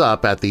ends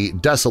up at the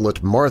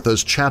desolate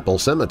Martha's Chapel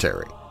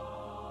Cemetery.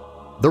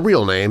 The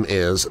real name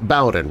is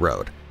Bowden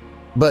Road,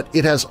 but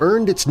it has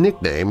earned its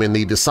nickname in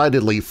the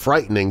decidedly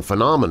frightening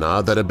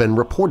phenomena that have been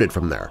reported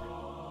from there,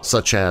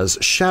 such as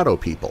shadow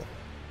people,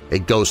 a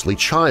ghostly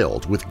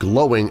child with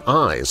glowing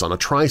eyes on a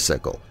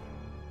tricycle,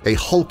 a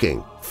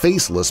hulking,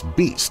 faceless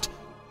beast,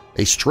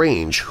 a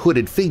strange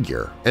hooded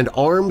figure, and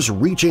arms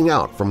reaching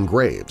out from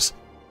graves.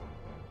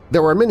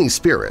 There are many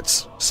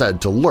spirits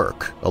said to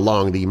lurk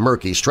along the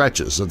murky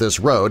stretches of this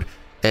road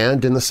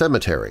and in the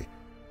cemetery,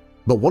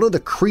 but one of the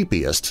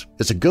creepiest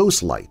is a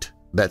ghost light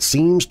that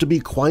seems to be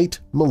quite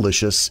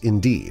malicious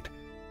indeed.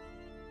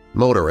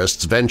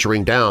 Motorists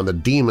venturing down the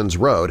Demon's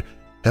Road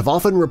have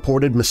often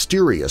reported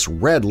mysterious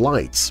red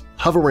lights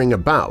hovering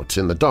about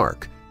in the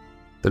dark,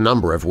 the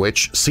number of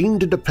which seem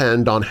to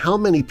depend on how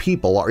many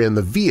people are in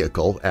the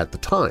vehicle at the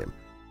time.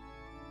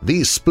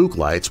 These spook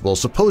lights will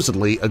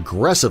supposedly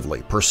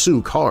aggressively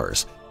pursue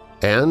cars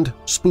and,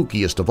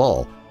 spookiest of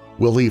all,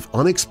 will leave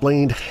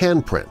unexplained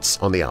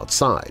handprints on the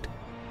outside.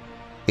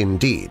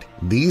 Indeed,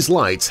 these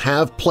lights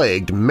have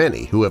plagued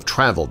many who have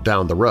traveled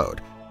down the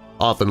road,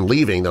 often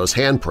leaving those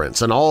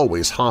handprints and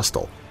always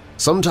hostile,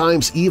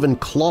 sometimes even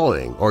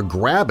clawing or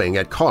grabbing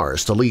at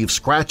cars to leave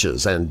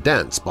scratches and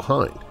dents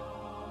behind.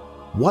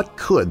 What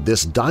could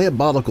this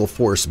diabolical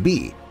force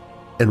be,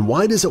 and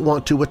why does it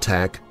want to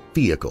attack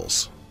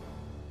vehicles?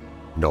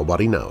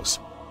 Nobody knows.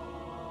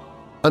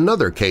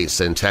 Another case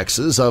in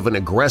Texas of an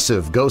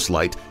aggressive ghost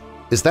light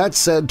is that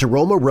said to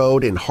roam a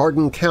road in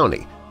Hardin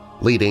County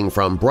leading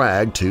from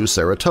Bragg to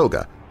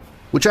Saratoga,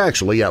 which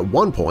actually at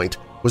one point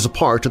was a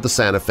part of the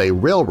Santa Fe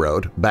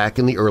Railroad back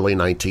in the early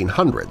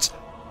 1900s,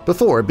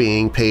 before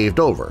being paved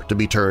over to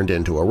be turned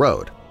into a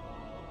road.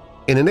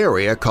 In an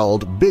area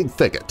called Big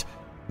Thicket,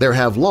 there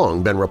have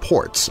long been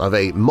reports of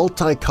a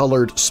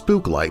multicolored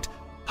spook light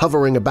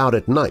hovering about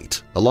at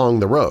night along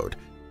the road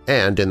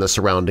and in the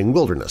surrounding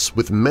wilderness,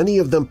 with many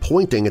of them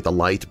pointing at the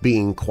light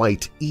being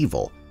quite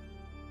evil.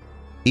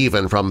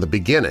 Even from the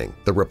beginning,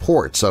 the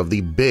reports of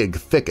the Big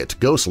Thicket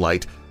ghost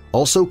light,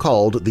 also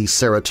called the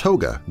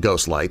Saratoga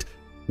ghost light,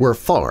 were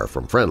far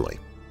from friendly.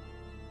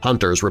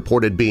 Hunters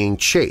reported being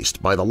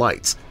chased by the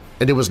lights,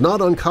 and it was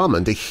not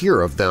uncommon to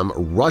hear of them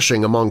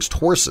rushing amongst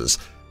horses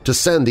to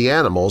send the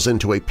animals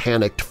into a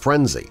panicked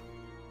frenzy,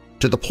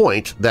 to the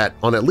point that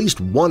on at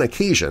least one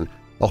occasion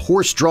a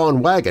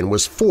horse-drawn wagon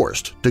was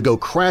forced to go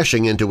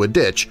crashing into a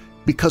ditch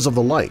because of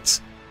the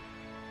lights.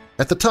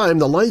 At the time,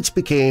 the lights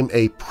became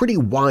a pretty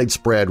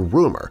widespread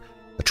rumor,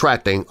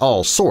 attracting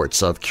all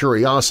sorts of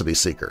curiosity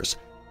seekers,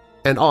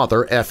 and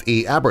author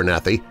F.E.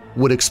 Abernathy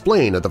would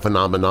explain the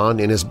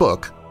phenomenon in his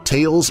book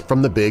Tales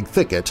from the Big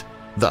Thicket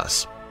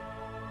thus: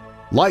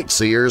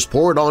 "Light-seers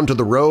poured onto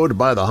the road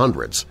by the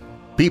hundreds.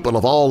 People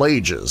of all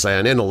ages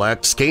and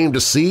intellects came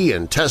to see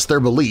and test their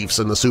beliefs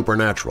in the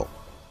supernatural.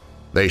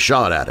 They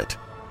shot at it,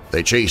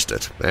 they chased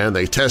it, and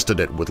they tested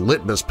it with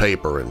litmus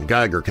paper and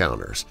Geiger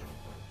counters.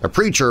 A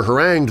preacher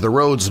harangued the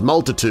road's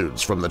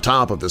multitudes from the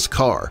top of his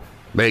car,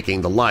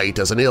 making the light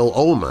as an ill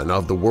omen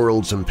of the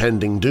world's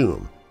impending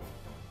doom.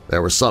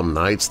 There were some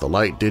nights the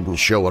light didn't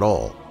show at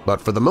all,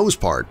 but for the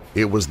most part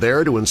it was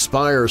there to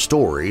inspire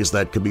stories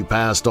that could be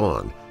passed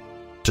on,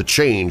 to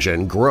change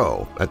and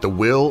grow at the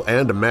will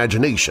and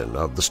imagination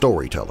of the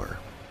storyteller."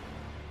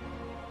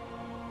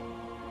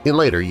 In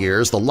later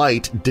years, the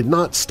light did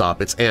not stop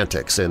its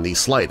antics in the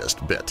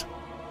slightest bit,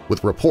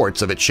 with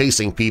reports of it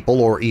chasing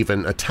people or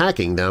even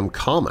attacking them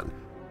common,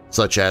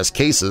 such as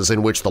cases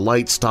in which the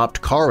light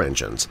stopped car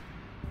engines,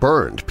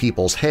 burned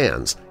people's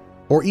hands,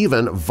 or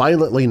even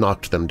violently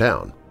knocked them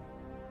down.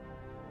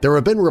 There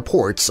have been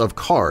reports of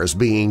cars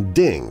being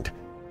dinged,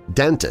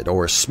 dented,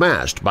 or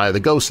smashed by the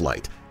ghost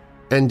light,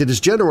 and it is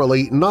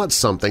generally not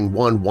something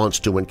one wants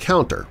to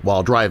encounter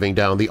while driving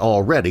down the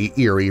already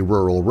eerie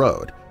rural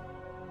road.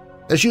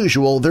 As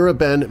usual, there have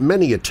been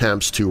many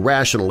attempts to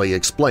rationally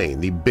explain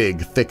the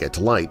Big Thicket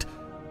light,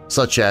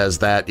 such as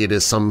that it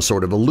is some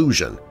sort of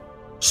illusion,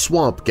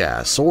 swamp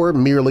gas, or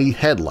merely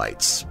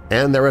headlights,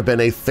 and there have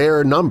been a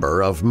fair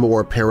number of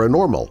more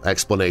paranormal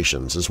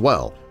explanations as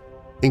well,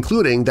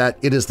 including that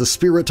it is the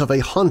spirit of a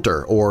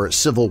hunter or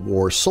Civil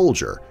War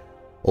soldier,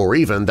 or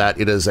even that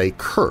it is a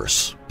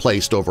curse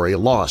placed over a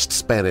lost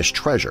Spanish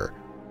treasure.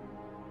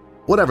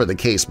 Whatever the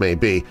case may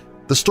be,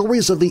 the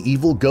stories of the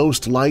evil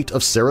ghost light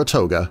of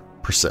Saratoga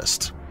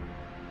persist.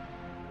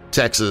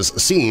 Texas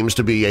seems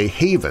to be a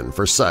haven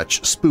for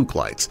such spook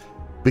lights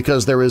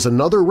because there is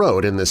another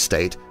road in this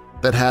state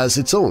that has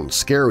its own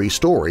scary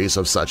stories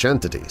of such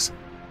entities.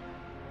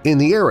 In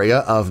the area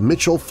of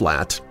Mitchell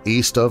Flat,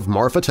 east of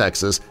Marfa,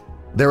 Texas,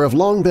 there have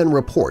long been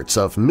reports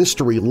of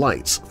mystery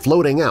lights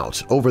floating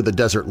out over the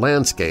desert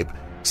landscape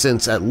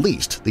since at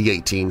least the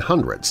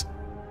 1800s.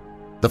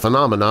 The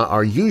phenomena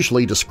are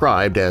usually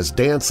described as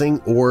dancing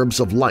orbs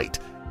of light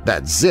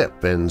that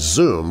zip and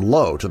zoom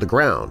low to the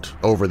ground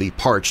over the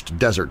parched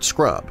desert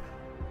scrub,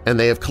 and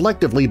they have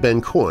collectively been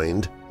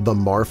coined the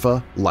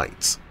Marfa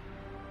Lights.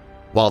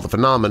 While the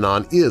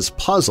phenomenon is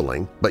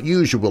puzzling but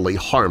usually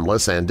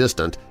harmless and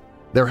distant,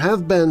 there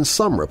have been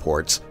some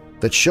reports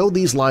that show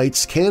these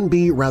lights can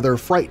be rather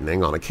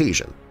frightening on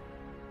occasion.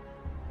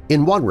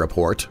 In one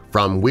report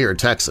from Weird,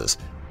 Texas,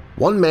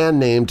 one man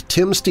named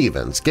Tim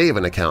Stevens gave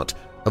an account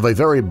of a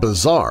very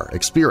bizarre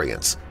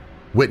experience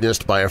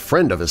witnessed by a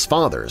friend of his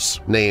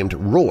father's named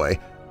Roy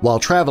while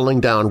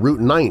traveling down Route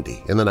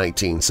 90 in the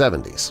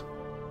 1970s.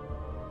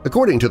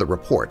 According to the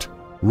report,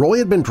 Roy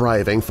had been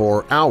driving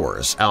for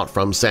hours out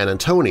from San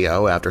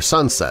Antonio after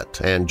sunset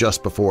and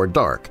just before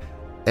dark,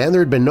 and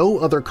there had been no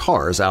other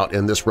cars out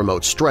in this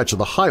remote stretch of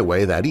the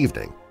highway that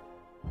evening.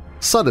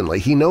 Suddenly,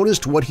 he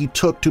noticed what he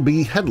took to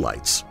be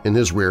headlights in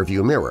his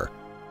rearview mirror.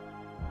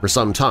 For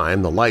some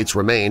time, the lights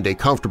remained a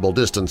comfortable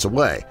distance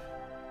away,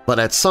 but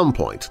at some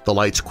point the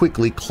lights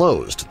quickly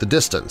closed the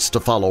distance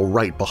to follow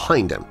right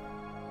behind him.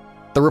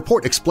 The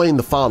report explained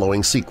the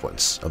following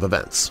sequence of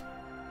events.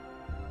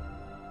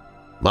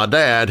 My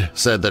dad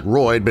said that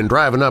Roy had been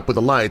driving up with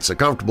the lights a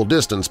comfortable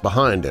distance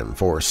behind him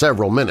for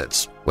several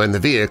minutes when the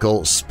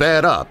vehicle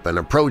sped up and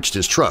approached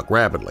his truck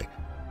rapidly.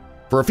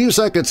 For a few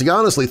seconds he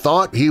honestly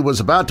thought he was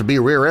about to be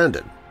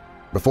rear-ended.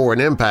 Before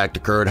an impact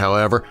occurred,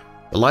 however,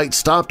 the light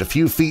stopped a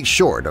few feet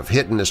short of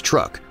hitting his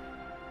truck.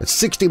 At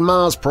 60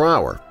 miles per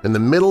hour in the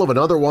middle of an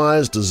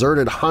otherwise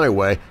deserted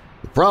highway,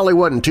 it probably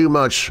wasn't too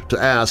much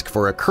to ask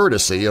for a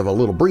courtesy of a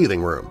little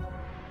breathing room.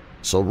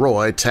 So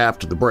Roy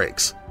tapped the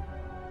brakes.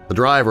 The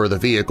driver of the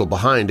vehicle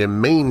behind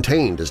him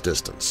maintained his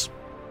distance.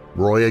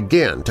 Roy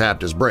again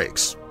tapped his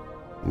brakes.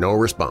 No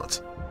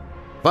response.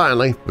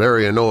 Finally,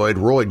 very annoyed,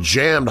 Roy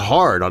jammed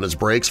hard on his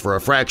brakes for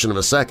a fraction of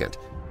a second.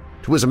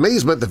 To his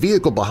amazement, the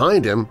vehicle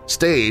behind him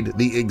stayed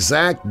the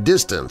exact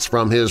distance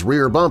from his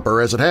rear bumper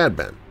as it had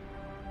been.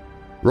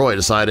 Roy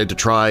decided to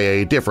try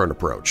a different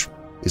approach.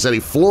 He said he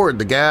floored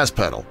the gas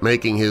pedal,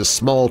 making his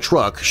small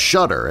truck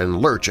shudder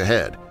and lurch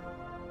ahead.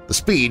 The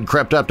speed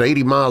crept up to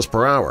 80 miles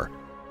per hour.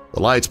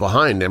 The lights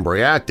behind him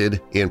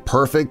reacted in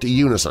perfect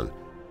unison,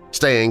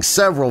 staying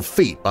several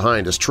feet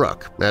behind his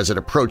truck as it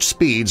approached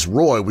speeds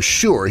Roy was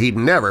sure he'd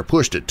never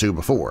pushed it to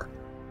before.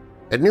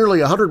 At nearly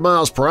 100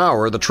 miles per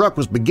hour, the truck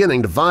was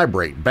beginning to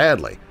vibrate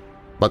badly,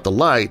 but the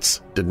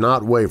lights did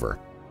not waver.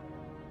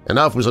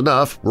 Enough was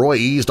enough. Roy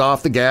eased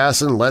off the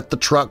gas and let the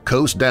truck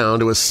coast down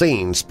to a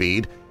sane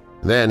speed.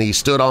 Then he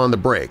stood on the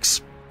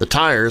brakes. The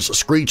tires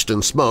screeched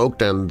and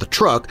smoked, and the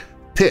truck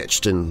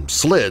pitched and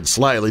slid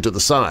slightly to the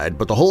side,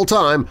 but the whole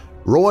time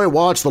Roy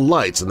watched the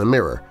lights in the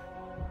mirror.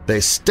 They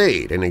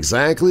stayed in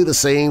exactly the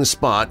same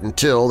spot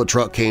until the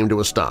truck came to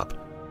a stop.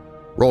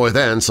 Roy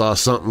then saw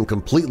something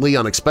completely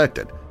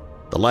unexpected.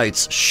 The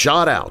lights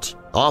shot out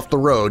off the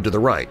road to the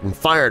right and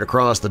fired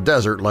across the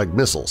desert like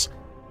missiles.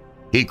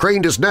 He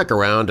craned his neck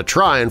around to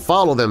try and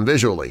follow them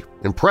visually,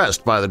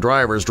 impressed by the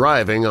driver's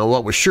driving on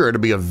what was sure to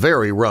be a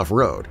very rough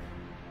road.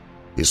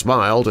 He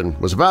smiled and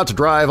was about to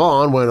drive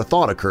on when a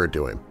thought occurred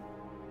to him.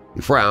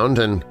 He frowned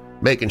and,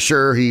 making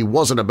sure he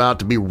wasn't about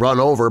to be run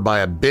over by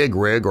a big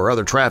rig or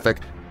other traffic,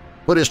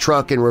 put his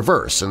truck in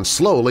reverse and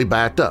slowly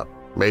backed up,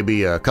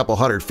 maybe a couple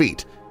hundred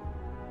feet.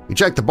 He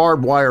checked the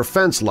barbed wire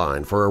fence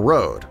line for a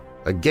road,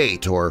 a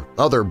gate, or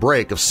other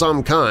break of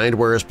some kind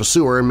where his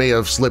pursuer may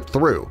have slipped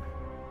through.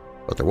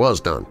 But there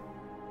was none.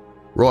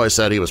 Roy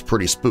said he was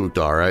pretty spooked,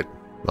 all right.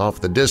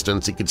 Off the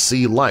distance he could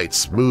see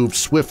lights moved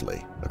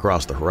swiftly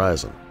across the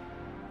horizon.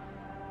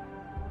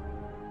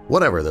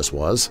 Whatever this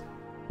was,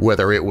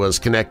 whether it was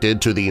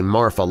connected to the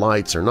Marfa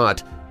lights or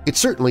not, it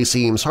certainly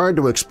seems hard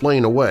to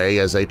explain away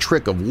as a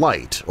trick of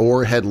light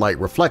or headlight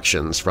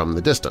reflections from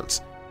the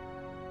distance.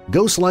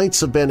 Ghost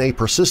lights have been a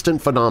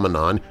persistent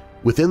phenomenon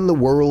within the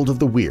world of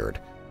the weird,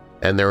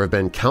 and there have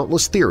been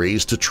countless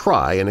theories to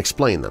try and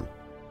explain them.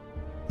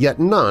 Yet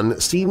none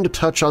seem to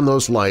touch on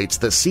those lights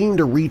that seem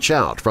to reach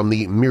out from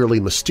the merely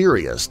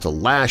mysterious to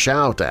lash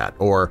out at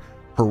or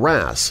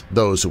harass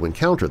those who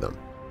encounter them.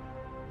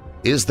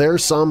 Is there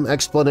some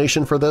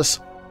explanation for this?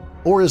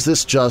 Or is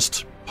this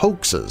just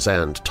hoaxes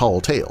and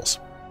tall tales?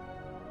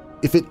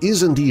 If it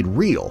is indeed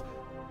real,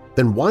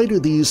 then why do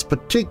these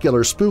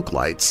particular spook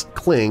lights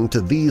cling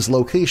to these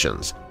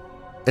locations?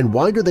 And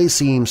why do they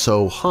seem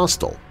so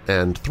hostile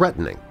and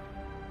threatening?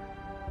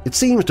 It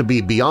seems to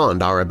be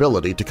beyond our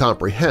ability to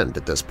comprehend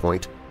at this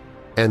point,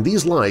 and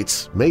these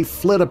lights may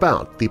flit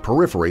about the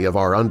periphery of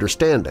our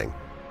understanding,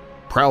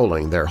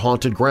 prowling their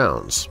haunted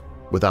grounds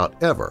without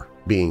ever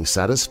being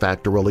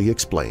satisfactorily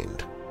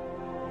explained.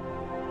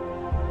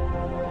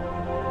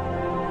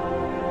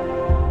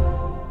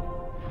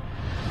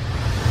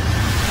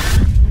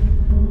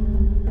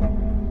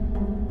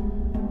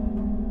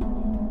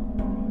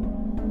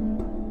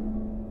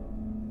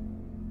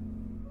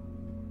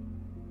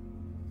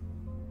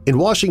 In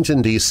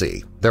Washington,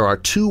 D.C., there are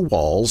two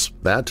walls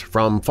that,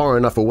 from far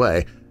enough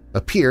away,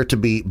 appear to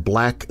be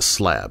black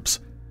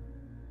slabs.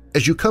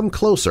 As you come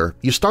closer,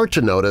 you start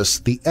to notice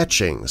the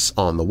etchings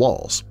on the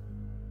walls.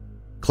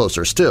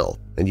 Closer still,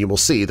 and you will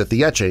see that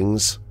the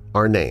etchings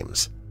are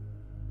names.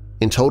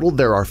 In total,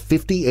 there are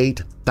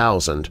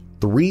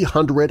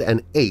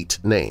 58,308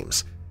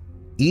 names,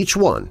 each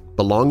one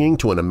belonging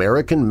to an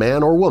American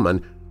man or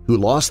woman who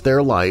lost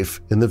their life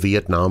in the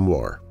Vietnam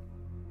War.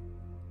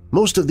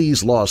 Most of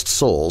these lost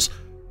souls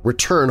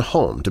return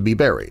home to be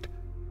buried,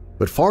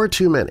 but far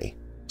too many,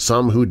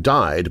 some who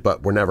died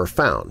but were never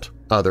found,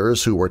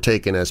 others who were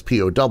taken as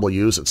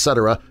POWs,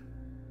 etc.,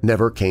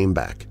 never came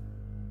back.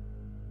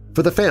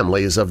 For the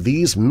families of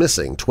these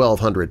missing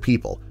 1,200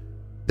 people,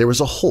 there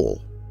is a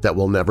hole that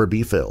will never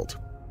be filled,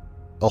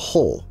 a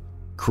hole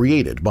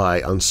created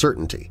by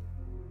uncertainty,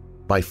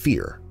 by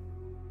fear,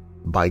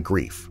 by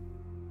grief.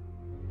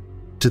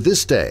 To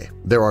this day,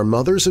 there are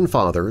mothers and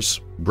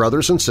fathers,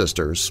 brothers and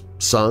sisters,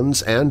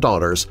 sons and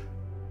daughters,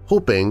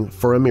 hoping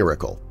for a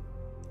miracle,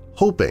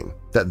 hoping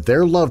that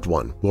their loved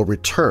one will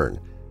return,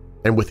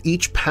 and with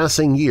each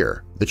passing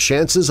year, the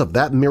chances of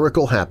that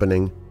miracle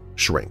happening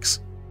shrinks.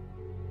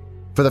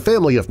 For the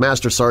family of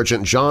Master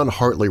Sergeant John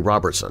Hartley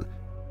Robertson,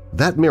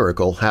 that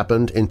miracle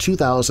happened in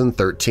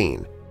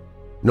 2013,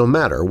 no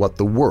matter what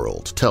the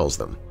world tells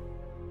them.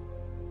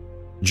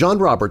 John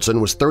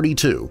Robertson was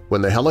 32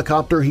 when the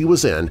helicopter he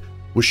was in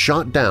was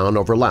shot down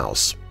over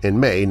Laos in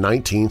May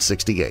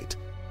 1968.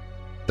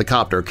 The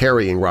copter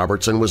carrying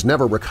Robertson was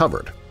never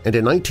recovered, and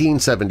in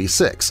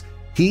 1976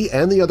 he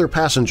and the other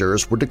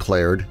passengers were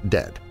declared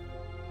dead.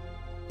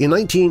 In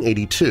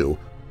 1982,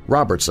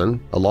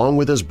 Robertson, along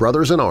with his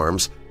brothers in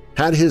arms,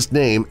 had his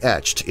name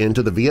etched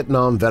into the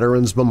Vietnam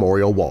Veterans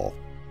Memorial Wall.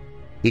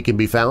 He can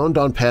be found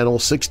on panel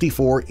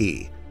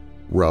 64E,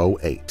 row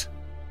 8.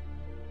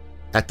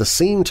 At the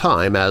same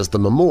time as the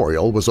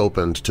memorial was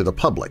opened to the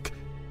public,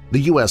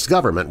 the U.S.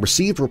 government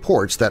received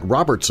reports that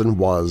Robertson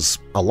was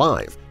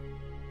alive.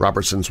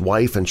 Robertson's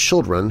wife and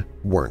children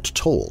weren't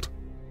told.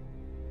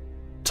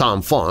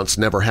 Tom Fonce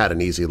never had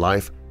an easy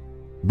life.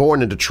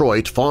 Born in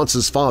Detroit,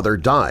 Fonce's father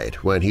died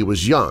when he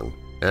was young,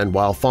 and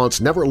while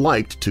Fonce never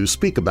liked to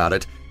speak about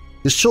it,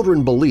 his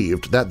children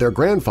believed that their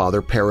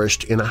grandfather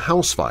perished in a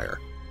house fire.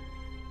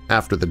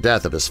 After the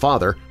death of his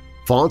father,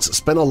 Fonce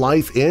spent a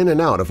life in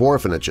and out of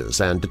orphanages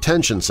and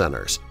detention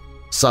centers,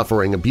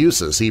 suffering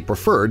abuses he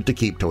preferred to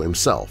keep to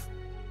himself.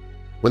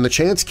 When the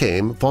chance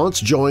came,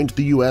 Fonce joined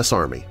the U.S.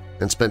 Army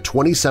and spent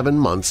 27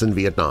 months in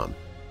Vietnam.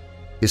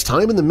 His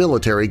time in the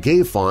military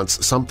gave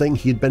Fonce something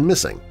he'd been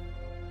missing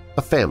 –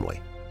 a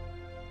family.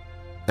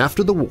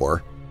 After the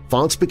war,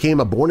 Fonce became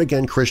a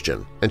born-again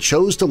Christian and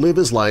chose to live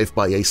his life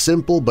by a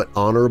simple but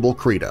honorable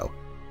credo: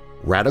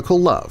 radical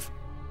love,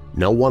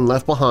 no one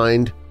left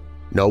behind,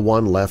 no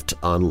one left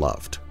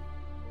unloved.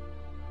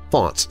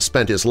 Fonce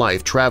spent his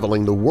life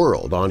traveling the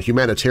world on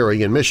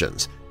humanitarian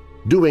missions,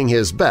 doing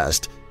his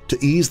best to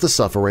ease the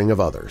suffering of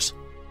others.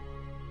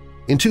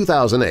 In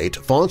 2008,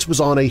 Fonce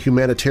was on a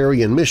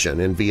humanitarian mission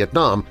in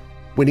Vietnam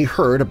when he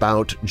heard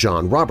about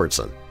John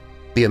Robertson,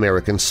 the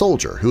American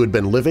soldier who had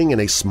been living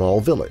in a small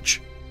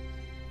village.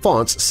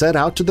 Fonce set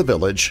out to the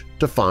village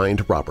to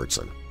find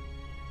Robertson.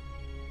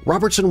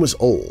 Robertson was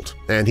old,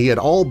 and he had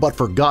all but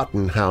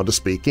forgotten how to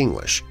speak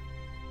English.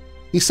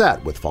 He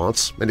sat with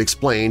Fonce and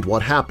explained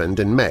what happened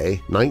in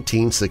May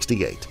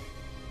 1968.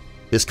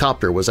 His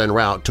copter was en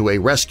route to a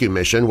rescue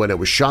mission when it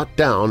was shot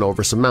down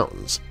over some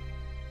mountains.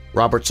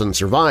 Robertson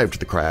survived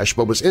the crash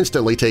but was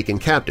instantly taken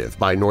captive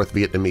by North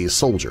Vietnamese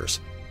soldiers.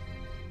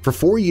 For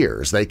 4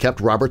 years they kept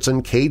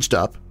Robertson caged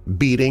up,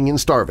 beating and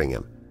starving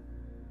him.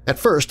 At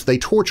first they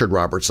tortured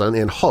Robertson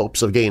in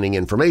hopes of gaining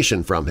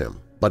information from him,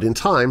 but in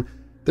time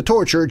the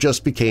torture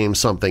just became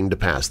something to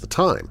pass the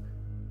time.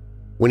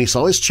 When he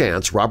saw his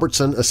chance,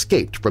 Robertson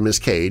escaped from his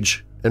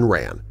cage and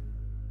ran.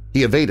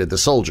 He evaded the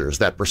soldiers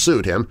that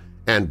pursued him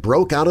and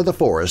broke out of the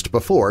forest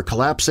before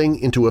collapsing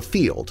into a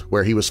field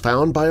where he was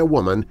found by a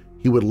woman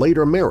he would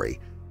later marry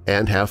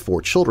and have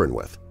 4 children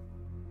with.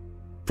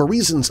 For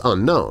reasons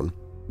unknown,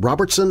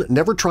 Robertson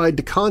never tried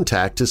to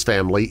contact his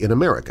family in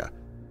America.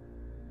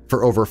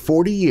 For over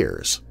 40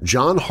 years,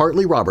 John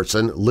Hartley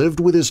Robertson lived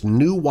with his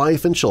new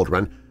wife and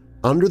children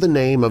under the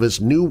name of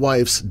his new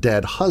wife's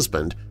dead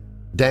husband,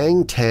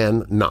 Tan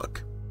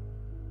Ngoc.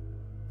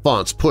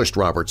 Fonce pushed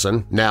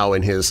Robertson, now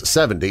in his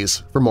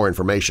 70s, for more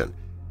information.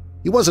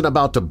 He wasn't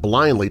about to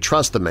blindly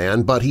trust the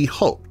man, but he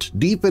hoped,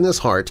 deep in his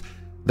heart,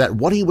 that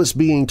what he was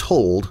being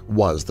told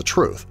was the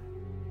truth.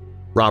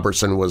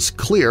 Robertson was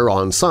clear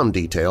on some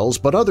details,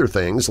 but other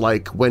things,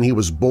 like when he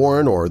was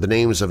born or the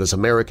names of his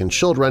American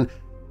children,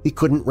 he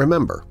couldn't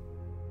remember.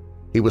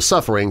 He was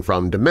suffering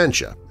from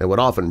dementia and would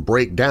often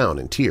break down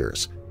in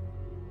tears.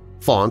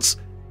 Fonce,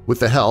 with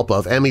the help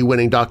of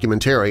Emmy-winning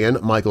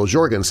documentarian Michael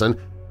Jorgensen,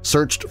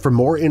 searched for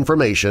more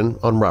information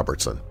on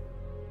Robertson.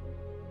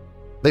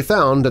 They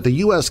found that the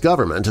U.S.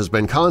 government has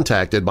been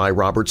contacted by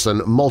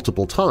Robertson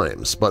multiple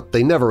times, but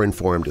they never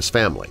informed his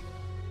family.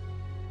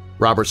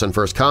 Robertson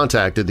first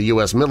contacted the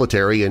U.S.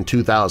 military in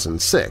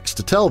 2006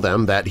 to tell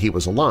them that he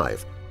was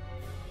alive.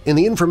 In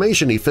the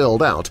information he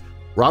filled out,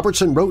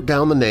 Robertson wrote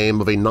down the name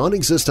of a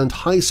non-existent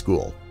high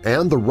school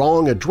and the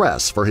wrong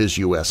address for his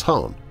U.S.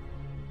 home.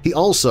 He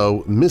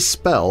also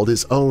misspelled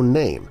his own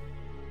name.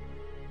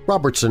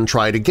 Robertson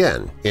tried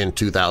again in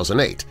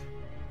 2008,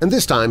 and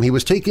this time he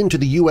was taken to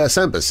the U.S.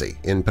 Embassy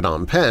in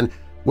Phnom Penh,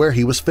 where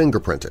he was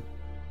fingerprinted.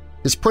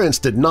 His prints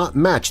did not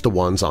match the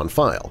ones on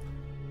file.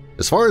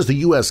 As far as the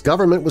U.S.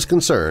 government was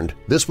concerned,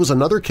 this was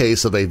another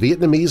case of a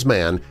Vietnamese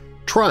man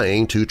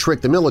trying to trick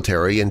the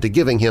military into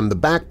giving him the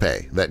back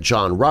pay that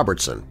John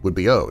Robertson would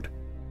be owed.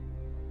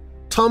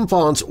 Tom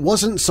Fonce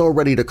wasn't so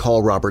ready to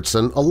call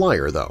Robertson a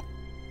liar, though.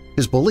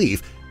 His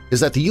belief is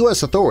that the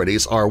U.S.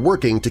 authorities are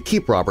working to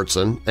keep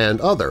Robertson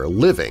and other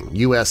living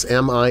U.S.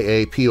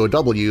 MIA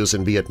POWs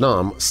in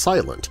Vietnam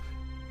silent,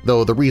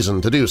 though the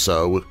reason to do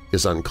so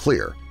is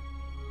unclear.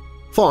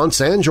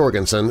 Fonce and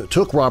Jorgensen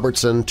took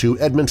Robertson to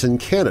Edmonton,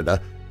 Canada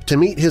to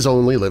meet his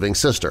only living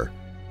sister.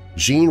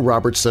 Jean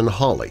Robertson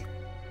Hawley.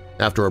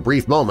 After a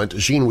brief moment,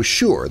 Jean was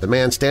sure the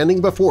man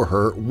standing before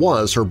her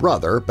was her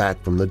brother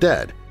back from the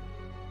dead.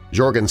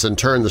 Jorgensen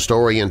turned the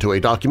story into a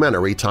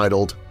documentary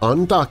titled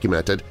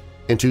Undocumented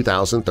in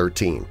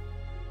 2013.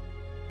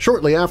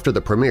 Shortly after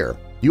the premiere,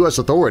 U.S.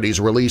 authorities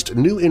released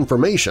new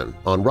information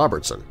on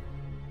Robertson.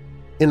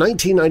 In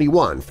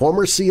 1991,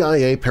 former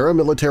CIA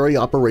paramilitary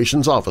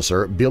operations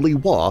officer Billy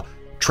Waugh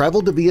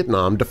traveled to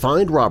Vietnam to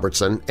find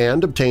Robertson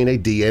and obtain a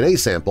DNA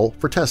sample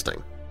for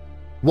testing.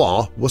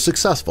 Waugh was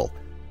successful,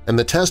 and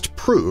the test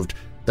proved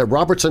that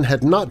Robertson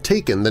had not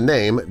taken the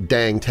name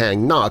Dang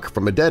Tan Ngoc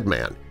from a dead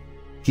man.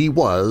 He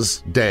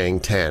was Dang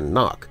Tan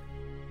Ngoc.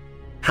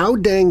 How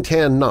Dang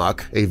Tan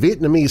Ngoc, a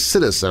Vietnamese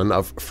citizen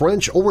of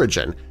French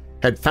origin,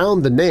 had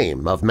found the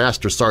name of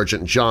Master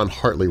Sergeant John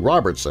Hartley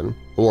Robertson,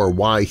 or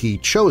why he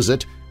chose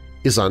it,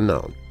 is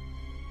unknown.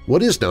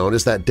 What is known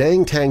is that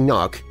Dang Tan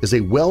Ngoc is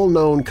a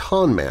well-known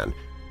con man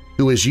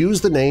who has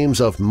used the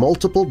names of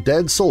multiple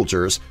dead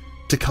soldiers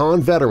to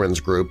con veterans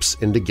groups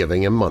into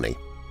giving him money.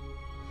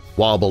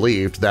 Waugh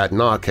believed that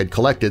Ngoc had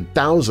collected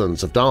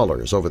thousands of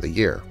dollars over the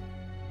year.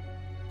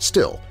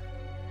 Still,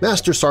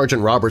 Master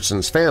Sergeant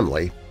Robertson's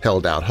family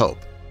held out hope.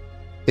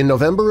 In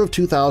November of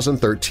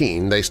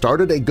 2013, they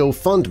started a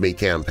GoFundMe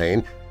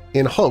campaign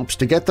in hopes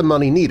to get the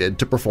money needed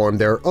to perform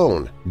their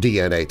own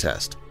DNA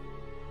test.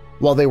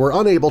 While they were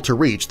unable to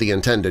reach the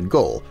intended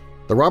goal,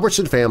 the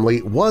Robertson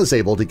family was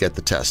able to get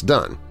the test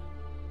done.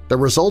 The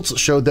results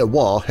showed that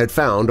Waugh had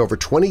found over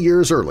 20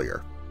 years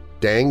earlier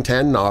Dang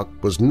Tan Ngoc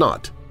was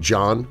not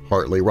John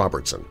Hartley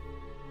Robertson.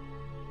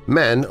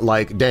 Men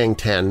like Dang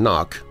Tan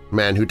Ngoc,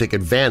 men who take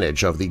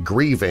advantage of the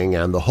grieving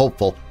and the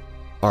hopeful,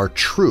 are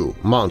true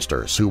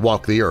monsters who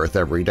walk the earth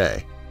every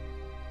day.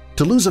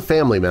 To lose a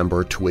family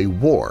member to a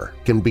war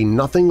can be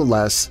nothing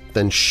less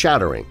than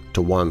shattering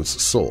to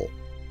one's soul.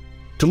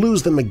 To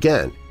lose them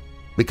again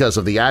because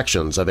of the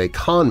actions of a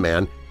con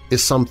man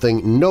is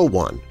something no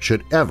one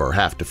should ever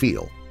have to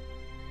feel.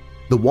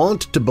 The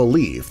want to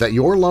believe that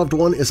your loved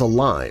one is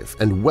alive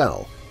and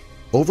well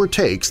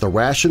overtakes the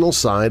rational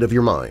side of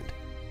your mind,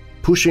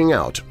 pushing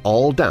out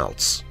all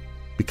doubts,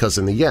 because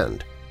in the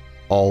end,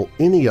 all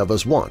any of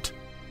us want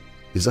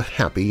is a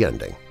happy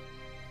ending.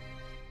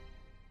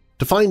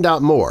 To find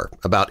out more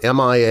about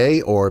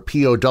MIA or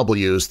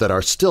POWs that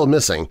are still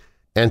missing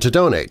and to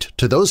donate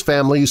to those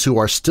families who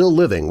are still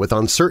living with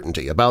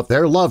uncertainty about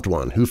their loved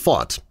one who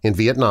fought in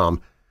Vietnam,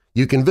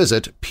 you can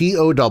visit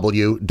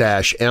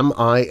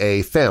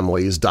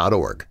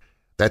POW-MIAFamilies.org.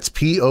 That's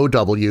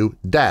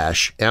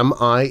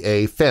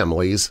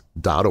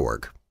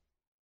POW-MIAFamilies.org.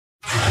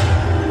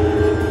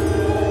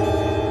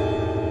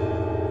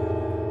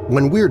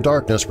 When Weird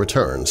Darkness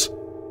returns,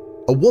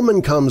 a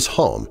woman comes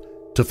home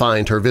to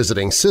find her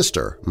visiting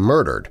sister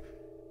murdered,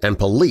 and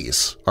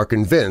police are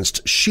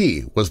convinced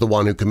she was the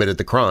one who committed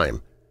the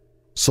crime.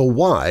 So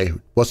why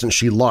wasn't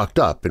she locked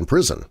up in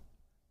prison?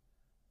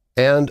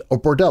 And a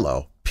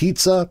bordello,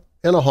 pizza,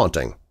 and a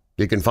haunting.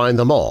 You can find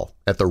them all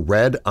at the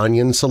Red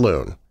Onion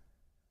Saloon.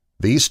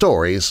 These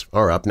stories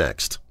are up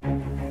next.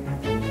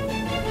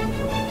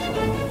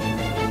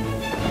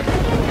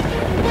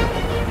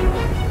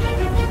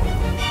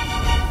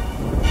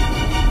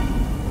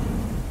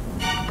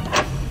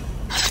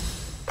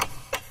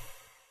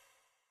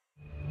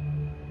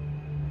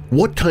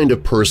 What kind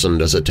of person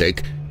does it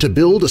take to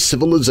build a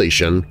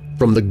civilization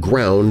from the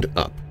ground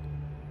up?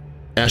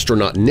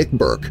 Astronaut Nick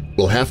Burke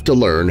will have to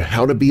learn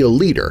how to be a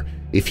leader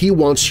if he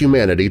wants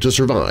humanity to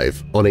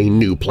survive on a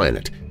new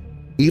planet,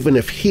 even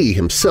if he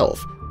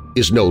himself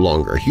is no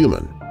longer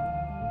human.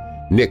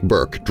 Nick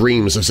Burke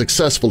dreams of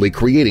successfully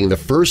creating the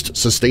first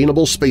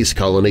sustainable space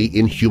colony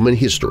in human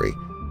history.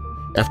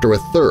 After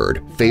a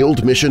third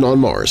failed mission on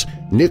Mars,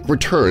 Nick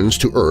returns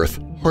to Earth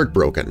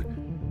heartbroken.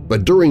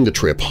 But during the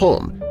trip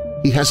home,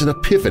 he has an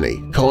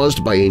epiphany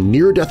caused by a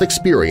near-death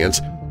experience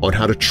on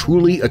how to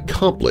truly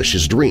accomplish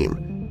his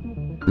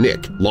dream.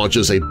 Nick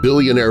launches a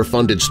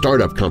billionaire-funded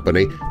startup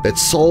company that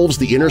solves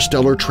the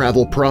interstellar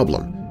travel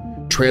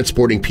problem,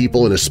 transporting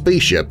people in a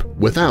spaceship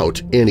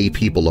without any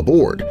people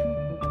aboard.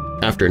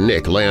 After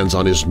Nick lands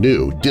on his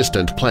new,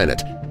 distant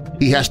planet,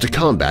 he has to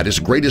combat his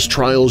greatest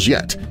trials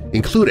yet,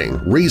 including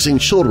raising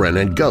children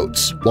and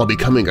goats while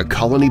becoming a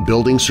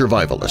colony-building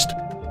survivalist.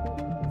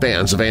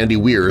 Fans of Andy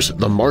Weir's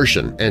The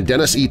Martian and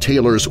Dennis E.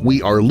 Taylor's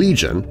We Are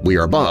Legion, We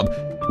Are Bob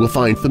will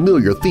find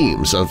familiar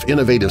themes of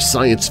innovative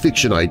science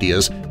fiction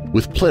ideas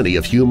with plenty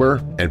of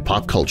humor and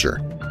pop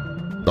culture.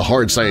 The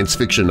hard science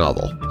fiction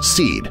novel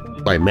Seed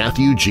by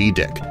Matthew G.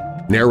 Dick,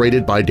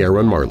 narrated by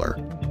Darren Marlar.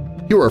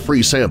 Hear a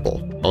free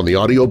sample on the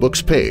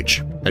audiobooks page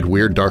at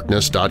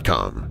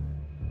WeirdDarkness.com.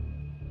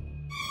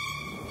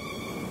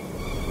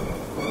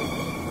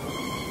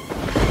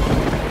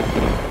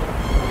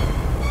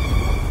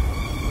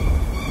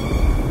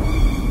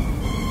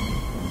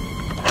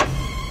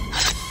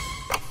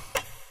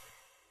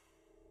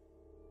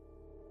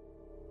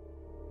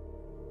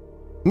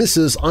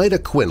 Mrs. Ida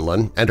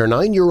Quinlan and her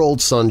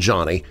 9-year-old son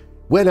Johnny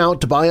went out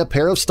to buy a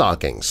pair of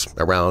stockings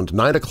around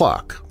 9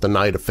 o'clock the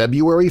night of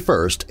February 1,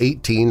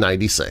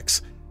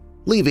 1896.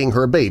 leaving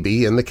her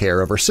baby in the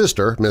care of her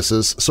sister,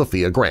 Mrs.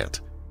 Sophia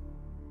Grant.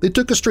 They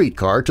took a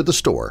streetcar to the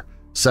store,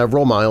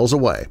 several miles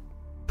away,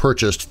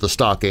 purchased the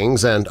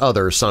stockings and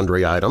other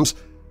sundry items,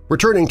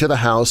 returning to the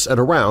house at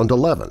around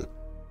 11.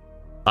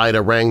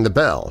 Ida rang the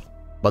bell,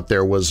 but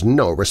there was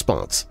no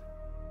response.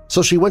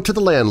 So she went to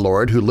the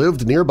landlord who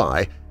lived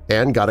nearby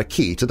and got a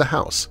key to the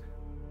house.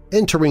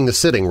 Entering the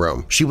sitting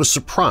room, she was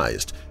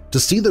surprised to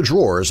see the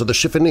drawers of the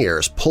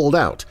chiffoniers pulled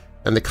out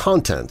and the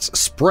contents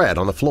spread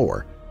on the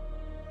floor.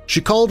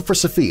 She called for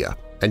Sophia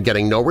and,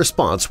 getting no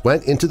response,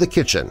 went into the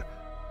kitchen,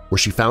 where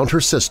she found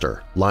her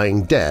sister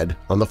lying dead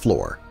on the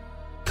floor,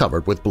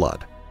 covered with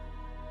blood.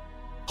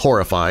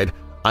 Horrified,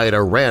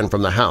 Ida ran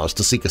from the house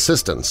to seek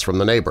assistance from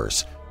the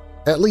neighbors.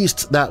 At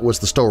least that was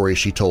the story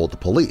she told the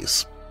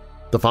police.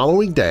 The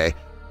following day,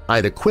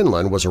 Ida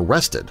Quinlan was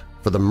arrested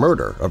for the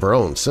murder of her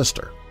own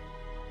sister.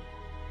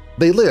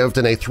 They lived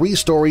in a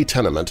 3-story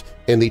tenement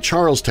in the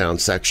Charlestown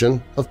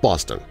section of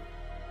Boston.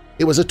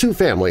 It was a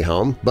 2-family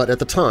home, but at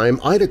the time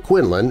Ida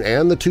Quinlan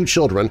and the 2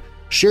 children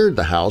shared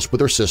the house with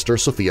her sister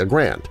Sophia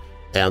Grant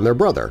and their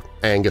brother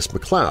Angus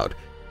MacLeod,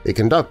 a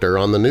conductor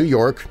on the New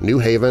York, New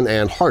Haven,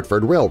 and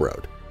Hartford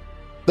Railroad.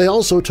 They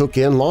also took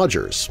in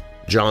lodgers.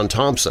 John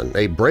Thompson,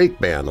 a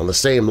brakeman on the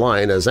same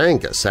line as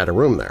Angus, had a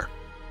room there.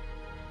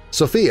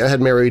 Sophia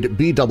had married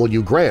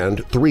B.W.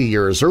 Grand 3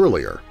 years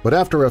earlier, but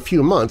after a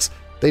few months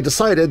they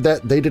decided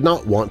that they did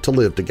not want to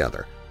live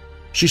together.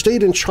 She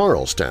stayed in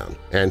Charlestown,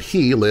 and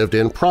he lived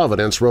in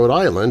Providence, Rhode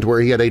Island,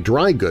 where he had a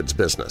dry goods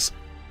business.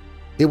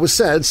 It was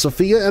said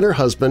Sophia and her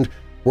husband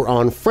were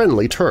on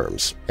friendly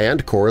terms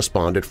and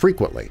corresponded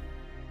frequently.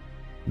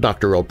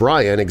 Dr.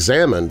 O'Brien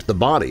examined the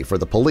body for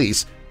the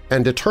police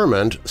and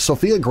determined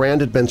Sophia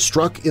Grand had been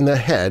struck in the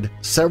head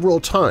several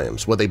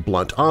times with a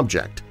blunt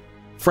object,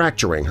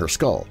 fracturing her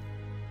skull.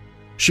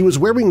 She was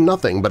wearing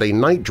nothing but a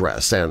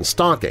nightdress and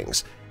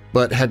stockings,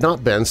 but had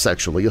not been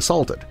sexually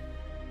assaulted.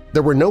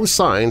 There were no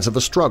signs of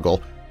a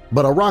struggle,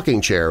 but a rocking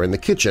chair in the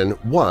kitchen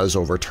was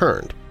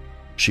overturned.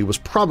 She was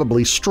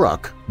probably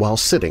struck while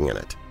sitting in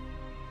it.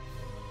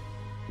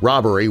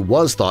 Robbery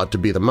was thought to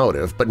be the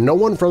motive, but no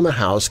one from the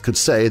house could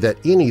say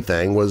that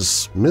anything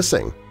was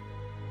missing.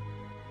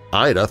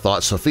 Ida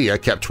thought Sophia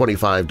kept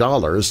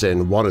 $25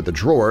 in one of the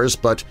drawers,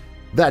 but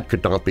that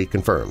could not be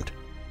confirmed.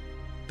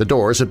 The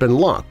doors had been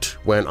locked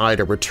when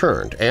Ida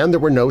returned, and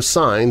there were no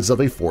signs of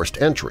a forced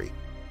entry.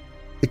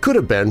 It could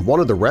have been one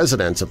of the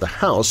residents of the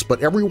house,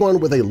 but everyone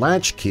with a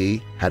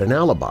latchkey had an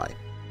alibi.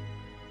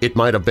 It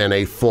might have been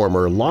a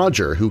former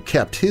lodger who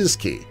kept his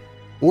key,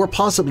 or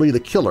possibly the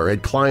killer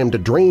had climbed a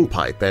drain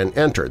pipe and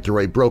entered through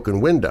a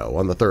broken window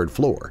on the 3rd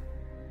floor.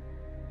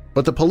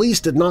 But the police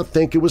did not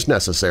think it was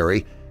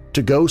necessary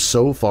to go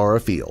so far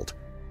afield.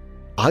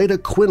 Ida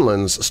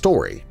Quinlan's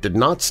story did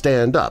not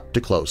stand up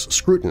to close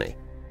scrutiny.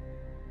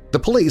 The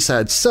police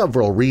had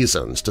several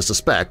reasons to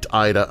suspect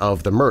Ida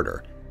of the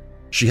murder.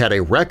 She had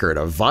a record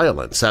of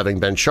violence, having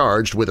been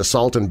charged with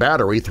assault and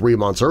battery 3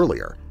 months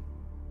earlier.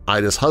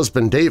 Ida's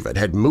husband David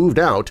had moved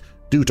out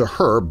due to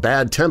her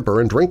bad temper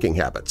and drinking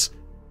habits.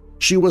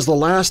 She was the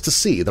last to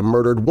see the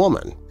murdered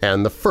woman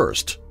and the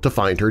first to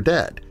find her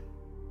dead.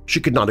 She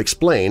could not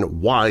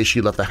explain why she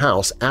left the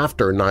house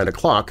after 9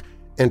 o'clock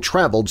and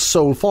traveled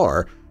so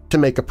far to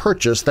make a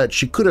purchase that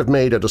she could have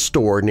made at a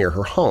store near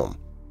her home.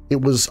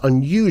 It was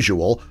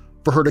unusual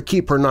for her to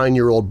keep her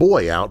 9-year-old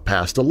boy out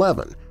past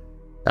 11.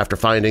 After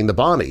finding the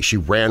body, she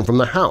ran from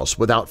the house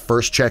without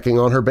first checking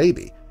on her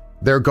baby.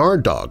 Their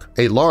guard dog,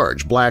 a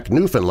large black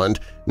Newfoundland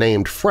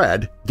named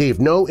Fred, gave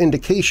no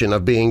indication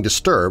of being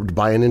disturbed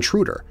by an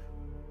intruder.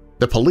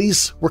 The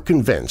police were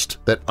convinced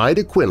that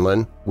Ida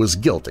Quinlan was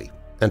guilty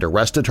and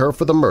arrested her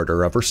for the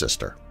murder of her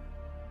sister.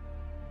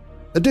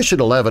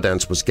 Additional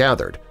evidence was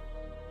gathered.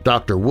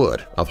 Dr.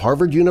 Wood of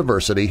Harvard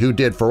University, who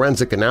did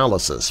forensic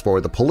analysis for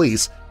the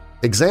police,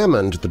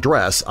 examined the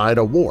dress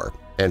Ida wore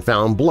and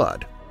found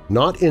blood,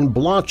 not in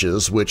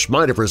blotches which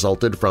might have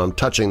resulted from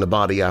touching the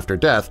body after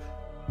death,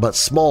 but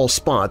small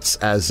spots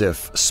as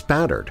if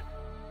spattered.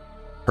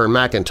 Her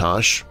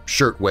Macintosh,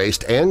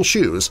 shirtwaist, and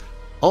shoes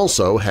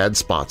also had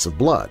spots of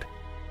blood.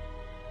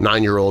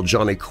 9-year-old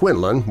Johnny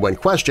Quinlan, when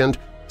questioned,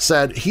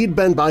 said he'd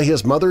been by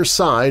his mother's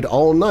side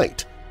all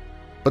night,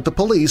 but the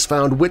police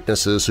found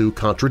witnesses who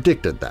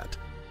contradicted that.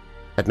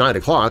 At 9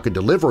 o'clock, a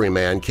delivery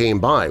man came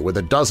by with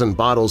a dozen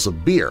bottles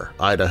of beer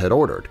Ida had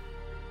ordered.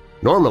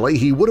 Normally,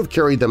 he would have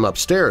carried them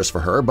upstairs for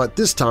her, but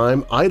this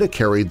time Ida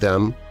carried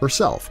them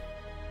herself.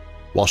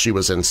 While she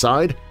was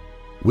inside,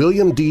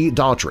 William D.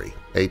 Daughtry,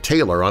 a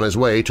tailor on his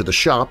way to the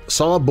shop,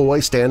 saw a boy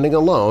standing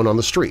alone on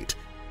the street.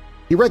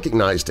 He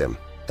recognized him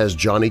as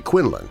Johnny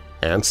Quinlan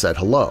and said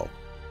hello.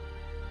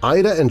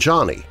 Ida and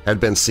Johnny had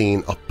been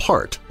seen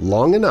apart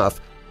long enough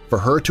for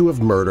her to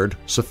have murdered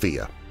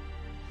Sophia.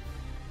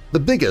 The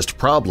biggest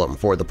problem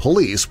for the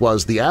police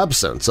was the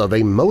absence of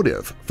a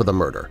motive for the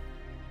murder.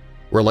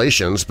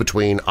 Relations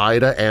between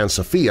Ida and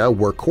Sophia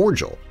were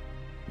cordial.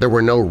 There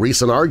were no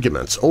recent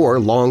arguments or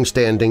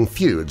long-standing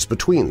feuds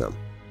between them.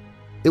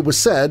 It was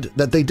said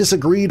that they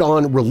disagreed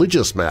on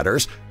religious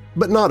matters,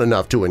 but not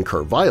enough to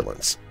incur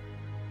violence.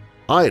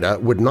 Ida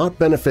would not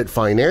benefit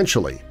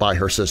financially by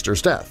her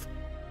sister's death.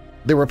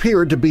 There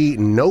appeared to be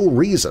no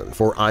reason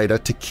for Ida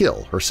to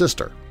kill her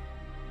sister.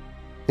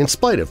 In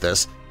spite of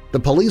this, the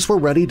police were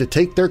ready to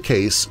take their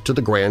case to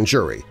the grand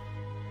jury.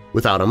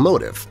 Without a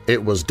motive,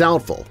 it was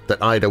doubtful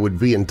that Ida would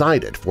be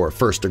indicted for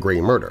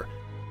first-degree murder,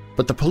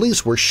 but the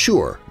police were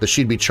sure that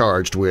she'd be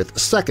charged with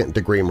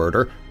second-degree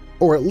murder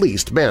or at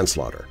least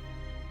manslaughter.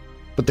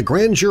 But the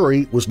grand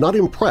jury was not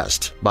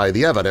impressed by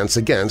the evidence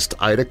against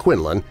Ida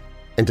Quinlan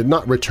and did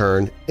not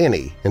return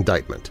any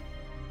indictment.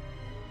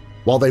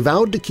 While they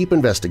vowed to keep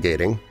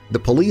investigating, the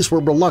police were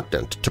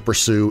reluctant to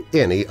pursue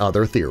any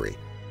other theory.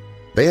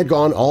 They had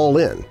gone all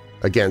in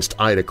against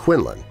Ida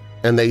Quinlan,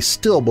 and they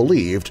still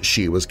believed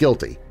she was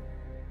guilty.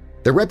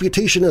 Their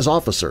reputation as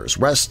officers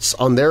rests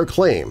on their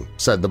claim,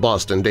 said the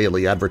Boston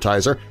Daily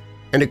Advertiser,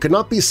 and it could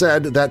not be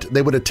said that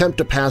they would attempt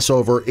to pass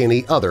over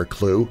any other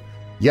clue,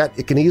 yet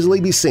it can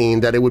easily be seen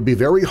that it would be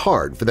very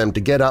hard for them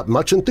to get up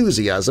much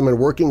enthusiasm in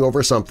working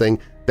over something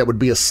that would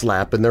be a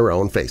slap in their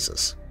own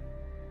faces.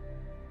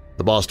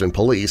 The Boston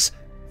police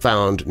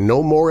found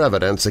no more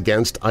evidence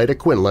against Ida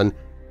Quinlan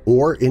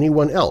or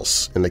anyone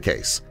else in the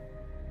case.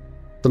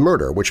 The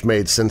murder, which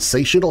made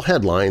sensational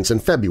headlines in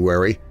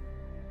February,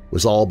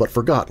 was all but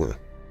forgotten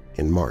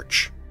in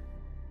March.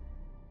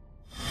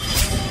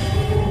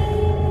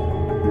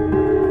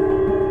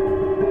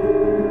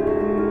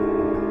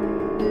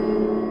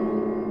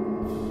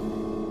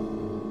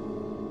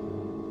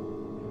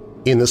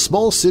 In the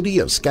small city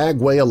of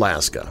Skagway,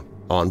 Alaska,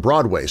 on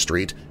Broadway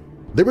Street,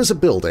 there is a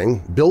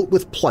building built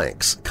with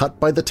planks cut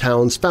by the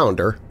town's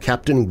founder,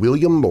 Captain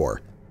William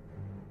Moore.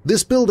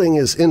 This building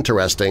is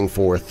interesting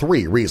for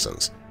 3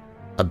 reasons: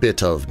 a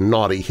bit of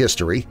naughty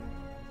history,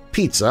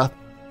 pizza,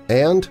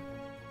 and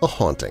a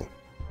haunting.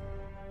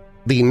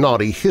 The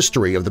naughty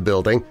history of the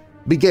building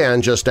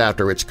began just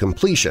after its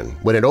completion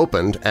when it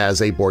opened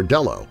as a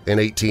bordello in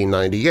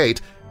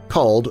 1898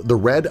 called the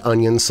Red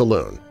Onion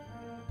Saloon.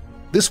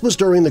 This was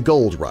during the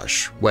gold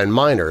rush, when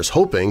miners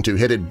hoping to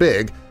hit it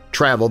big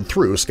traveled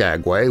through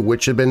Skagway,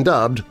 which had been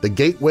dubbed the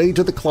Gateway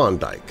to the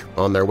Klondike,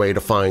 on their way to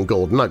find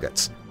gold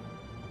nuggets.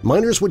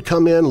 Miners would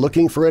come in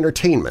looking for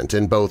entertainment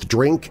in both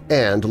drink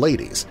and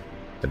ladies,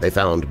 and they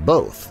found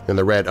both in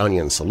the Red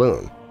Onion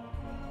Saloon.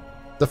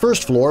 The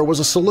first floor was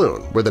a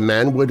saloon where the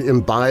men would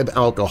imbibe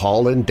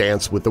alcohol and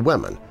dance with the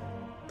women.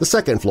 The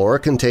second floor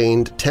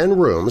contained 10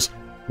 rooms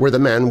where the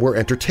men were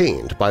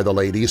entertained by the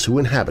ladies who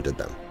inhabited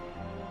them.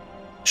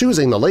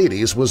 Choosing the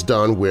ladies was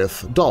done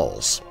with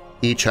dolls.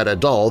 Each had a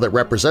doll that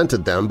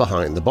represented them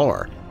behind the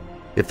bar.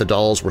 If the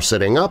dolls were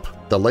sitting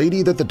up, the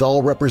lady that the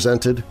doll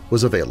represented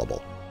was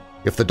available.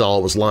 If the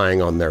doll was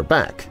lying on their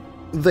back,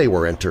 they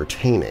were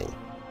entertaining.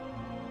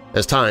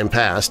 As time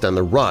passed and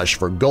the rush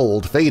for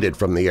gold faded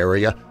from the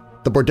area,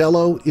 the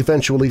bordello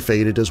eventually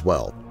faded as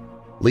well,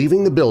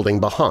 leaving the building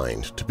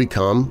behind to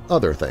become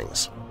other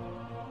things.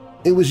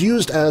 It was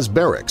used as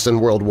barracks in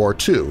World War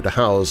II to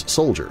house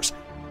soldiers.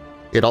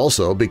 It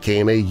also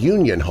became a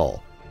union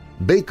hall,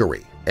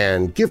 bakery,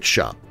 and gift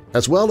shop,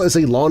 as well as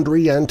a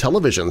laundry and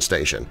television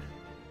station.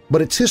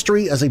 But its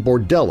history as a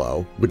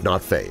bordello would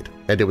not fade,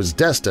 and it was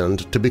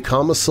destined to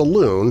become a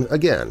saloon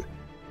again.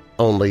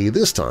 Only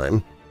this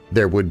time,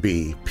 there would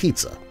be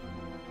pizza.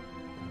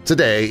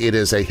 Today, it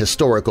is a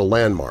historical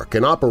landmark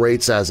and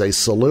operates as a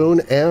saloon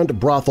and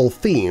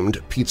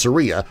brothel-themed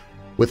pizzeria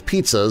with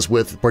pizzas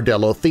with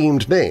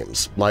bordello-themed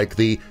names like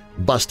the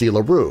Busty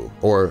LaRue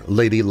or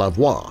Lady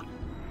Lavoie,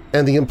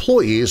 and the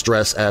employees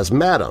dress as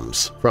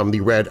madams from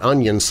the Red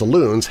Onion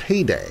Saloon's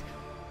heyday,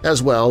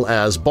 as well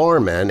as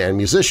barmen and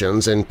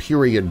musicians in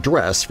period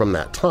dress from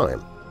that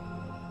time.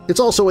 It's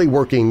also a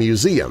working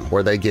museum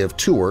where they give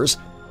tours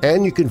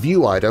and you can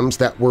view items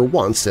that were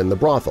once in the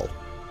brothel.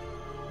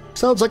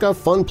 Sounds like a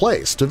fun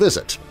place to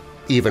visit,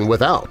 even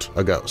without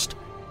a ghost.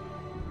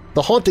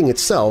 The haunting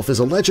itself is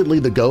allegedly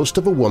the ghost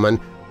of a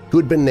woman who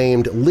had been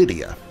named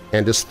Lydia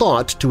and is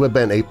thought to have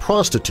been a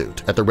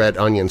prostitute at the Red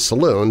Onion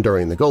Saloon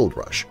during the gold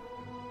rush.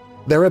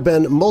 There have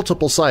been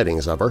multiple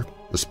sightings of her,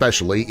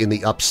 especially in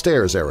the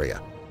upstairs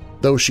area.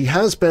 Though she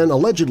has been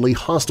allegedly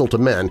hostile to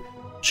men,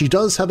 she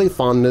does have a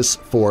fondness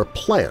for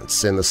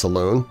plants in the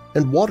saloon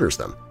and waters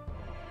them.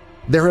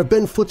 There have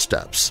been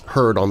footsteps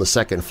heard on the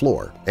second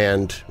floor,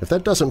 and if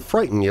that doesn't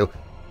frighten you,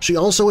 she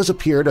also has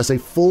appeared as a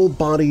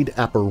full-bodied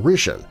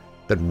apparition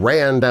that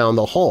ran down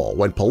the hall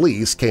when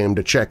police came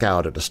to check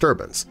out a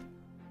disturbance.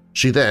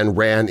 She then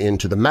ran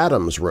into the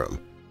madam's room.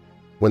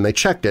 When they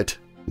checked it,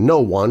 no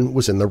one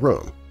was in the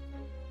room.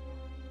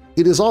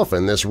 It is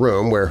often this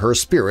room where her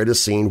spirit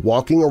is seen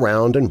walking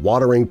around and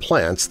watering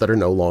plants that are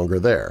no longer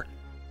there.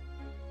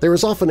 There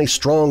is often a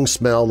strong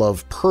smell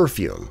of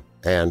perfume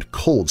and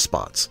cold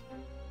spots.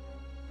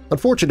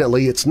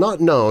 Unfortunately, it's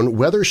not known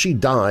whether she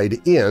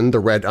died in the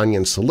Red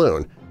Onion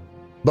Saloon,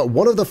 but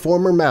one of the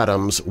former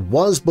madams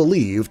was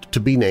believed to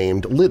be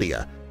named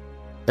Lydia,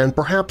 and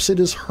perhaps it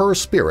is her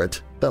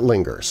spirit that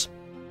lingers.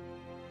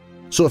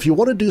 So if you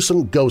want to do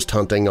some ghost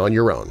hunting on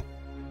your own,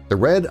 the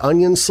Red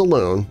Onion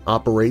Saloon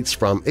operates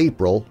from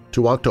April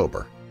to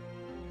October.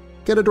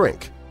 Get a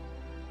drink,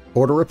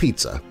 order a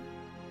pizza,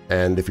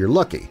 and if you're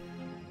lucky,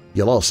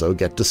 you'll also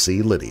get to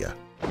see Lydia.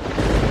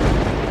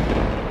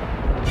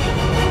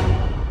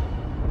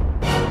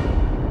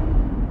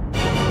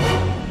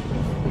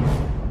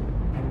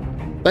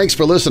 Thanks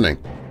for listening.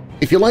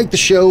 If you like the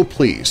show,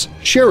 please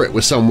share it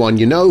with someone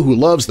you know who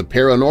loves the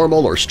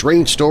paranormal or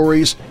strange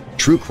stories,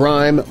 true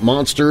crime,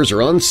 monsters,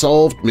 or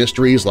unsolved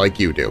mysteries like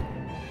you do.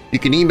 You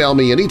can email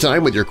me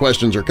anytime with your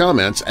questions or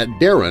comments at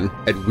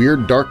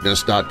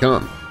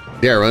darren@weirddarkness.com.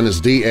 Darren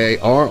is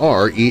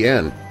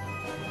D-A-R-R-E-N.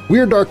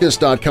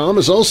 WeirdDarkness.com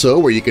is also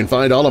where you can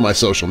find all of my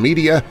social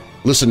media,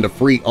 listen to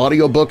free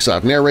audiobooks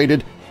I've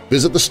narrated,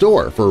 visit the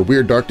store for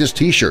Weird Darkness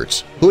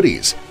t-shirts,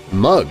 hoodies,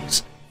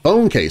 mugs,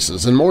 phone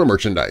cases, and more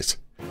merchandise.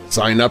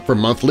 Sign up for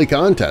monthly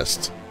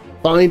contests,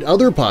 find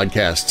other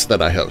podcasts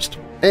that I host,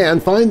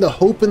 and find the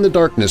Hope in the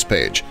Darkness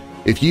page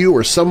if you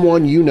or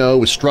someone you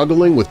know is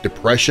struggling with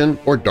depression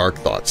or dark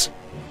thoughts.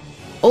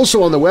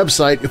 Also on the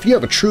website, if you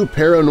have a true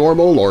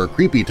paranormal or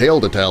creepy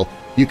tale to tell,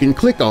 you can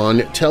click on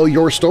Tell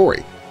Your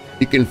Story.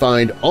 You can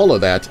find all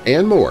of that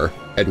and more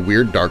at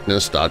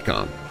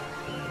WeirdDarkness.com.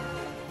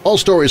 All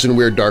stories in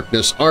Weird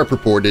Darkness are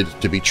purported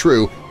to be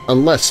true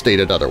unless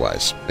stated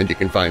otherwise, and you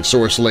can find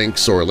source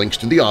links or links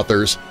to the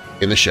authors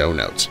in the show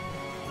notes.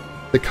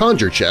 The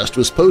Conjure Chest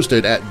was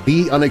posted at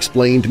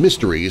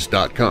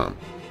theunexplainedmysteries.com.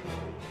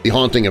 The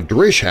Haunting of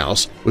Drish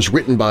House was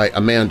written by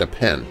Amanda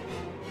Penn.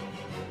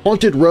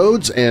 Haunted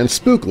Roads and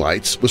Spook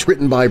Lights was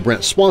written by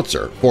Brent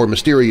Swancer for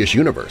Mysterious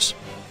Universe.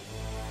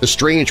 The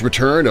Strange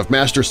Return of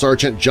Master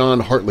Sergeant John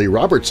Hartley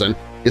Robertson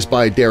is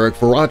by Derek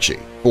Faraci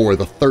for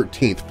The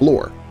 13th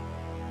Floor.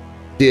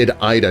 Did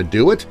Ida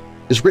Do It?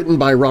 Is written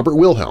by Robert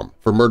Wilhelm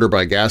for Murder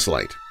by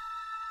Gaslight.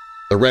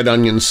 The Red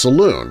Onion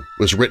Saloon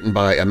was written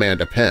by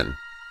Amanda Penn.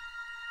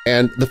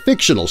 And the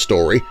fictional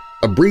story,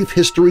 A Brief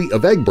History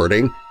of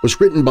Egberting, was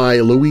written by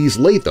Louise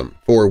Latham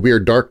for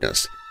Weird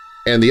Darkness,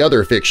 and the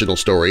other fictional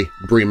story,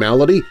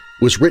 Dreamality,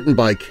 was written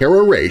by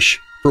Kara Raisch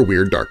for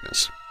Weird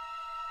Darkness.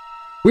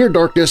 Weird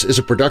Darkness is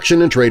a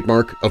production and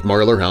trademark of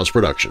Marlar House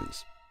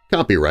Productions.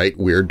 Copyright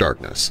Weird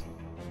Darkness.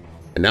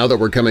 And now that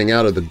we're coming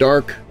out of the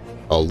dark,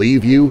 I'll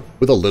leave you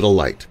with a little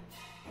light.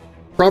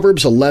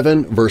 Proverbs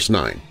 11, verse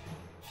 9.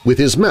 With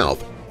his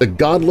mouth the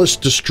godless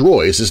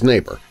destroys his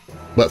neighbor,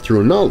 but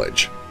through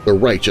knowledge the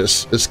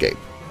righteous escape.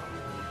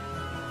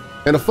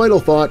 And a final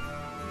thought,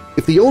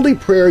 if the only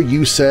prayer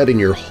you said in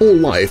your whole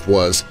life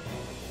was,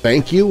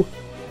 "Thank you,"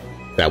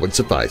 that would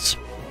suffice.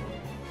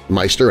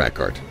 Meister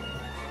Eckhart.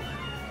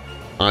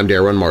 I'm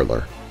Darren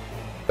Marlar.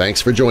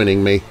 Thanks for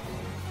joining me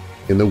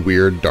in the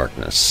Weird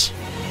Darkness.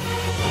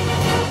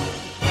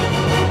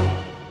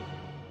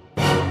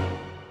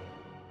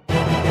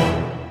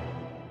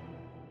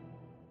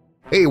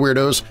 Hey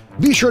Weirdos!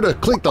 Be sure to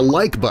click the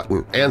like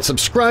button and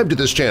subscribe to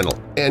this channel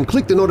and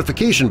click the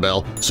notification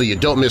bell so you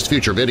don't miss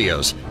future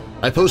videos.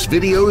 I post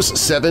videos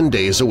 7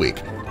 days a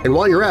week. And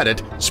while you're at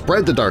it,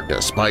 spread the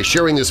darkness by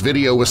sharing this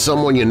video with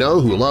someone you know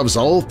who loves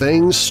all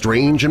things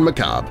strange and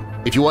macabre.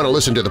 If you want to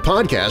listen to the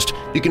podcast,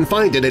 you can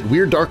find it at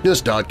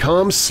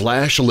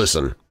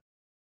WeirdDarkness.com/listen.